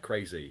 they're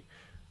crazy.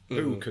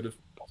 Who could have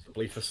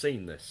possibly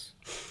foreseen this?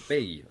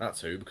 Me,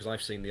 that's who, because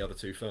I've seen the other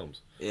 2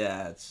 films.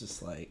 Yeah, it's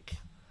just like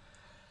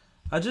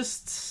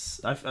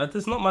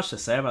there's not much to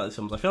say about these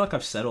films. I feel like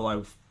I've said all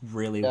I've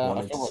really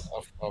wanted. I feel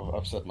like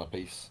I've said my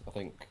piece. I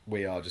think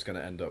we are just going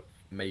to end up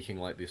making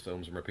like these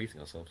films and repeating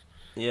ourselves.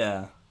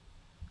 Yeah.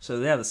 So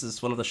yeah, this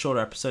is one of the shorter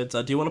episodes.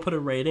 Do you want to put a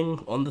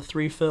rating on the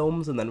 3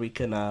 films, and then we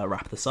can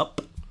wrap this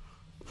up?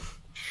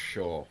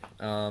 Sure.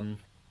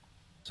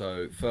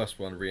 So first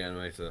one,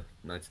 Reanimator,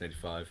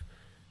 1985.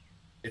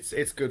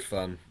 It's good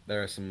fun.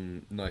 There are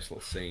some nice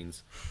little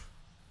scenes,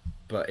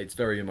 but it's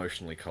very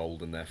emotionally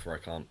cold, and therefore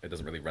it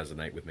doesn't really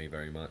resonate with me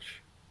very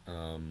much.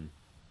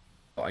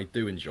 But I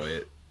do enjoy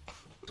it,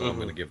 so I'm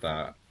going to give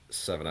that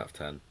 7 out of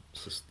 10.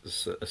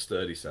 It's a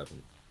sturdy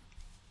 7.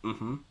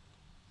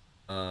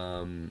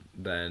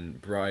 Then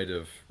Bride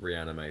of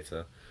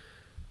Reanimator.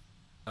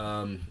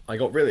 I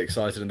got really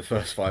excited in the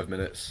first 5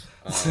 minutes,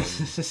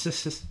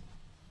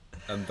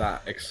 and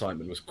that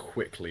excitement was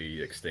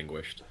quickly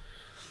extinguished.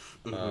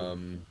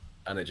 And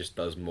it just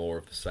does more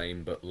of the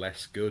same but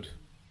less good.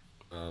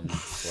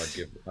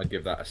 So I'd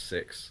give that a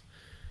 6.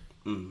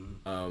 And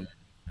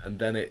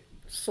then it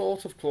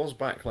sort of claws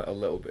back like a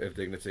little bit of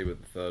dignity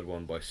with the third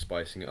one by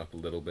spicing it up a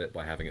little bit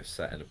by having it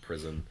set in a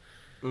prison.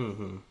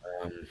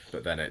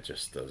 But then it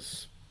just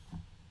does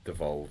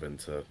devolve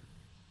into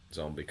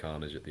zombie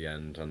carnage at the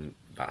end, and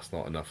that's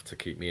not enough to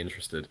keep me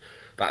interested.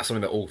 That's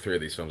something that all 3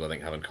 of these films I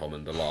think have in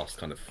common. The last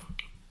kind of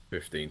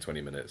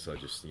 15-20 minutes, I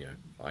just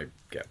I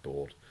get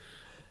bored.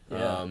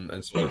 Yeah.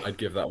 And so I'd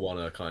give that one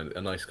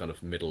a nice kind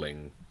of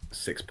middling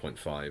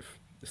 6.5.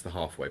 It's the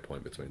halfway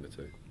point between the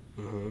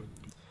 2.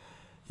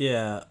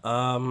 Yeah.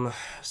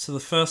 So the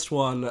first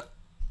one,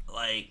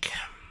 like,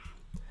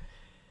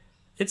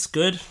 it's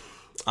good.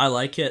 I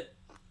like it.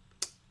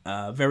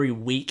 Very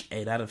weak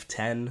 8 out of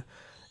 10.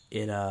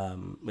 It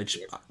which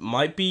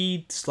might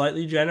be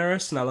slightly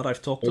generous now that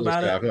I've talked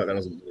about it. I feel like that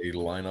doesn't really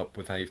line up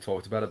with how you've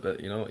talked about it,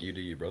 but you know what, you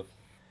do you, bro.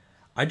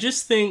 I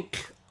just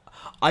think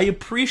I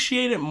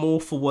appreciate it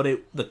more for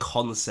the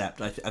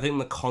concept. I think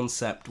the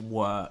concept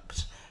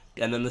worked,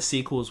 and then the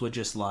sequels were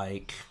just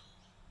like,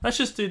 let's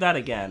just do that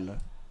again,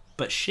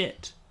 but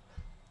shit.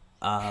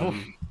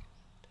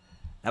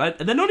 And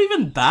they're not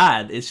even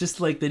bad. It's just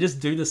like they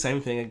just do the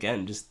same thing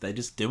again. They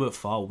just do it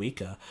far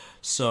weaker.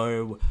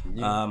 So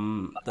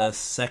the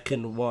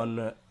second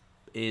one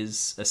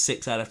is a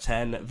 6 out of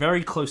 10,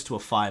 very close to a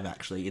 5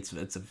 actually. It's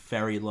a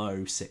very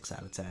low 6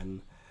 out of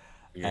 10.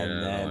 Yeah,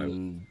 And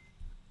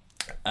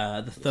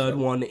then the third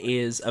one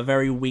is a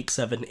very weak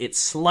 7. It's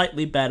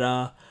slightly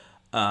better.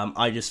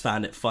 I just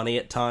found it funny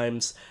at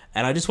times.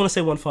 And I just want to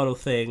say one final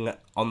thing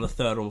on the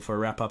third one for a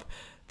wrap up.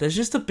 There's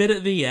just a bit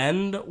at the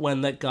end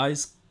when that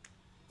guy's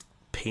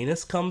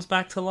penis comes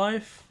back to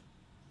life.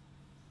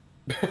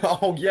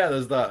 Oh yeah,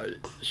 there's that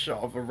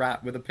shot of a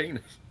rat with a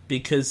penis.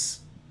 Because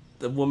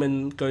the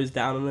woman goes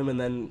down on him and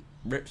then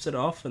rips it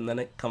off and then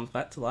it comes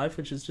back to life,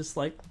 which is just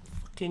like,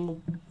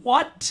 fucking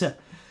what?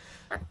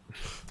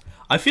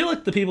 I feel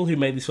like the people who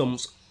made these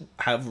films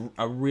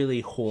are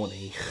really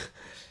horny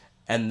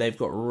and they've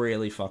got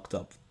really fucked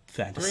up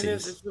fantasies. I mean,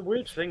 it's the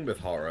weird thing with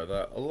horror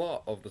that a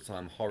lot of the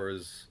time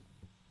horrors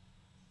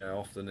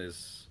often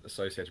is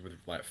associated with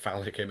like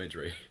phallic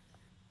imagery.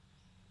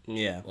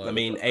 Yeah, Like, I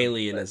mean,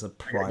 Alien is a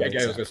prime I was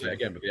example. going to say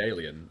again, but the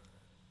Alien,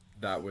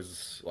 that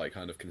was like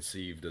kind of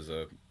conceived as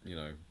a,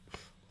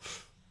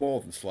 more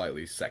than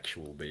slightly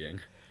sexual being.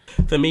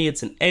 For me,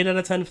 it's an 8 out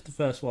of 10 for the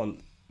first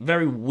one.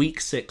 Very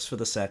weak 6 for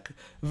the second.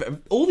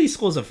 All these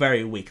scores are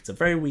very weak. It's a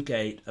very weak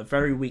 8, a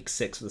very weak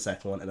 6 for the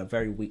second one, and a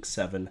very weak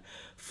 7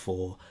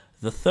 for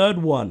the third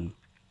one.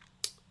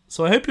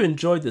 So I hope you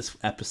enjoyed this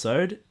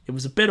episode. It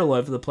was a bit all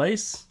over the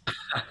place.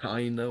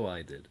 I know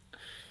I did.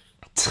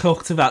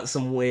 Talked about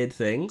some weird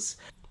things.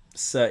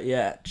 So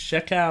yeah,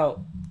 check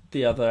out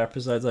the other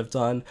episodes I've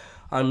done.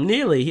 I'm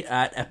nearly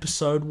at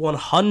episode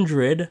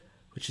 100,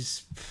 which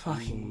is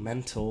fucking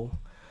mental.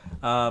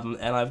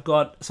 And I've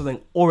got something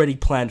already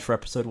planned for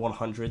episode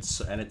 100,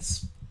 and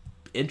it's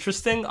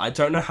interesting. I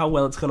don't know how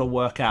well it's going to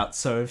work out,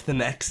 so if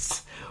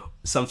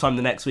sometime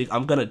the next week,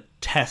 I'm going to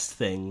test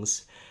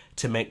things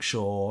to make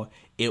sure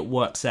it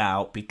works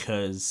out,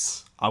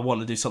 because I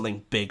want to do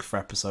something big for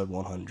episode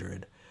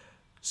 100.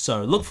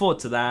 So look forward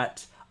to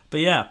that. But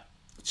yeah,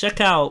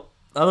 check out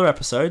other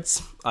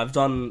episodes. I've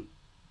done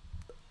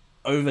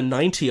over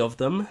 90 of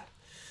them.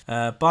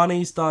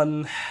 Barney's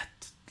done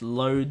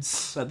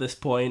loads at this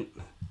point.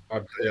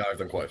 I've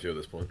done quite a few at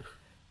this point.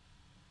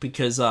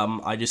 Because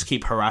I just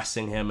keep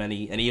harassing him, and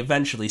he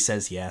eventually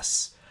says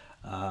yes.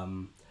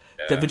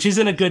 Which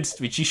isn't a good...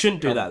 Which you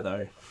shouldn't do that,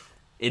 though.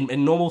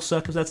 In normal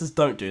circumstances,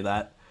 don't do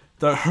that.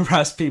 Don't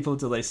harass people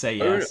until they say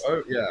yes.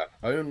 Oh, yeah.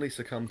 Only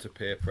succumb to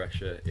peer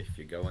pressure if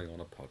you're going on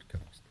a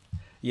podcast.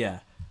 Yeah.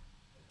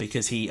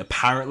 Because he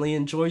apparently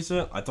enjoys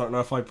it. I don't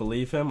know if I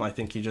believe him. I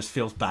think he just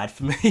feels bad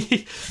for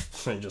me.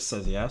 So he just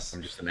says yes.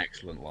 I'm just an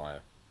excellent liar.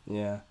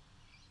 Yeah.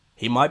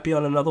 He might be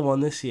on another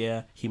one this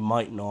year. He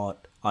might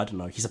not. I don't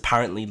know. He's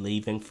apparently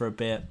leaving for a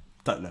bit.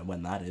 Don't know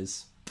when that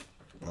is.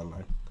 I don't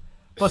know.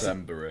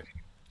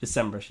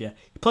 December-ish, yeah.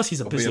 Plus,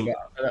 he's a busy...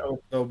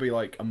 There'll be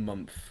like a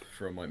month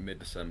from like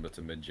mid-December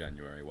to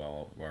mid-January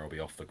where I'll be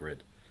off the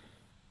grid.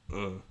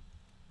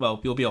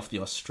 Well, you'll be off the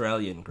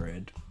Australian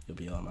grid. You'll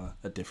be on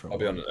a different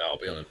one. I'll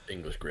be on an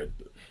English grid,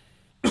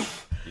 but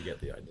you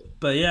get the idea.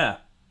 But yeah,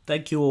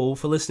 thank you all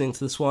for listening to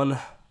this one.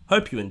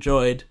 Hope you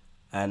enjoyed,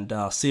 and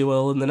I'll see you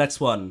all in the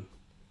next one.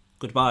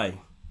 Goodbye.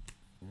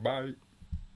 Bye.